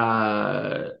meet,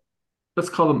 let's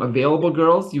call them available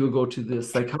girls, you would go to the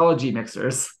psychology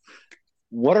mixers.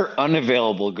 What are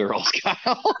unavailable girls,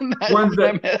 Kyle? That Ones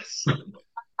that premise.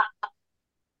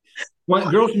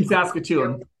 girls from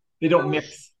Saskatoon, they don't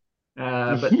mix.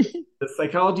 But the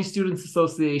Psychology Students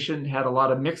Association had a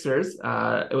lot of mixers.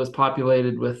 It was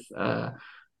populated with a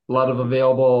lot of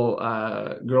available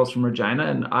girls from Regina,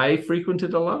 and I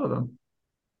frequented a lot of them.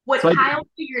 What So I, Kyle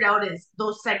figured out is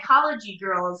those psychology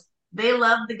girls, they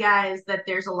love the guys that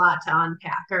there's a lot to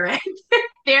unpack, all right?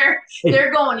 they're hey,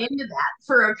 they're going into that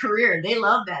for a career. They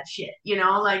love that shit, you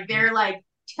know, like they're like,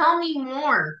 tell me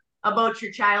more about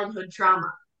your childhood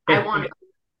trauma. I hey, want to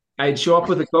I'd show up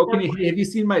with a Coke and have you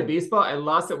seen my baseball? I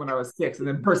lost it when I was 6 and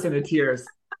then burst into tears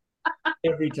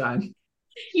every time.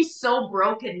 he's so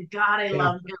broken. God, I Yeah,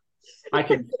 love him. I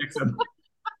can fix them.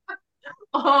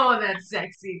 Oh, that's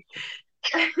sexy.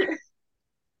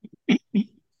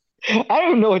 I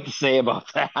don't know what to say about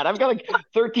that. I've got like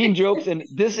 13 jokes, and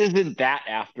this isn't that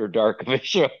after dark of a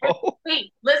show.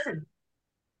 Hey, listen,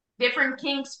 different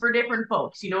kinks for different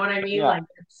folks. You know what I mean? Yeah. Like,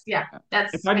 yeah, I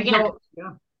that's tried to again, tell,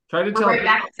 yeah, try to we're tell right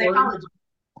back to Corey, psychology.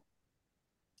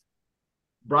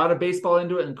 brought a baseball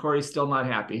into it, and Corey's still not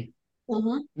happy.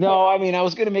 Mm-hmm. No, I mean, I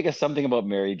was going to make a something about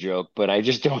Mary joke, but I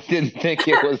just didn't think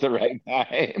it was the right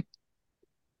time.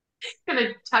 Gonna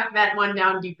tuck that one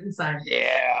down deep inside.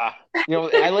 Yeah.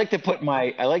 I like to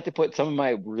put some of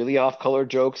my really off color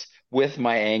jokes with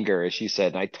my anger, as she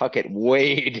said, and I tuck it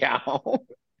way down.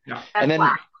 Yeah, And That's then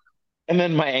black. and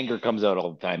then my anger comes out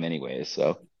all the time anyways.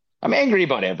 So I'm angry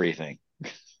about everything.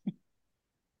 but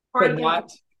Corey can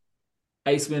not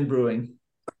Icewind Brewing.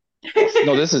 Yes.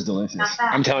 No, this is not delicious.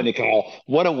 that. I'm telling you, Kyle,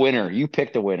 what a winner. You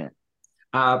picked a winner.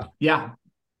 Yeah,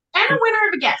 And a winner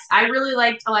of a guest. I really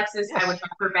liked Alexis. I would Yes. have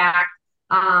her back.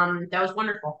 That was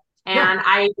wonderful. yeah, And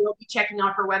I will be checking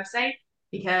out her website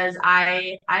because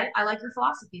I like her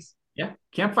philosophies. yeah.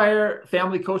 Campfire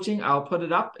Family Coaching. I'll put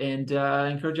it up and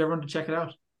encourage everyone to check it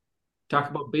out. Talk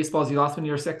about baseballs you lost when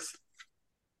you were 6.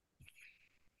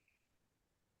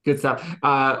 Good stuff.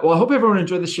 Well, I hope everyone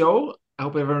enjoyed the show. I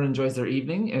hope everyone enjoys their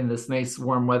evening in this nice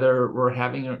warm weather we're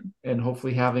having and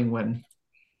hopefully having when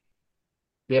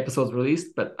the episode's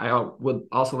released. But I would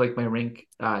also like my rink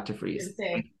to freeze.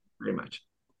 Say Thank you very much.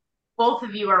 both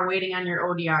of you are waiting on your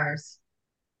ODRs.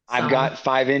 I've So got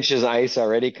 5 inches ice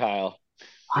already, Kyle.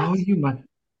 what? Oh, you must.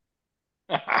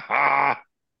 I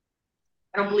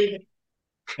don't believe it.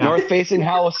 Yeah. North facing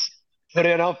house. Put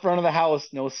it out front of the house.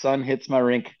 No sun hits my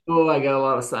rink. Oh, I got a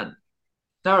lot of sun.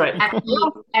 All right.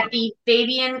 At the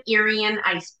Fabian Irian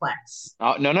Iceplex.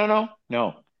 Oh,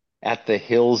 no. At the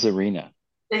Hills Arena.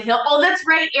 The hill. Oh, that's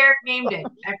right. Eric named it.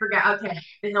 I forgot. Okay.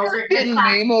 The hills are. Didn't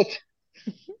name it.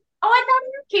 Oh, I thought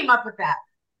you came up with that.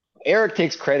 Eric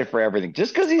takes credit for everything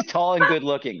just because he's tall and good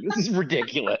looking. This is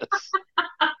ridiculous.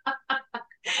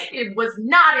 It was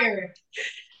not Eric.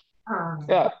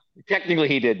 Yeah, technically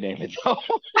he did name it though.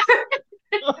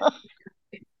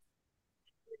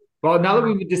 Well, now that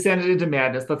we've descended into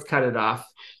madness, let's cut it off.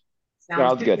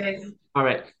 Sounds good. Guys. All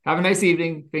right. Have a nice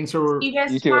evening. Thanks for. See you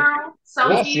guys You tomorrow.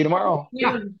 Yeah, see you tomorrow.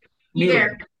 Yeah. You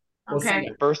there? We'll Okay.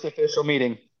 First official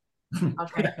meeting.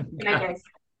 Okay. Good night, guys.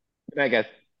 Good night, guys.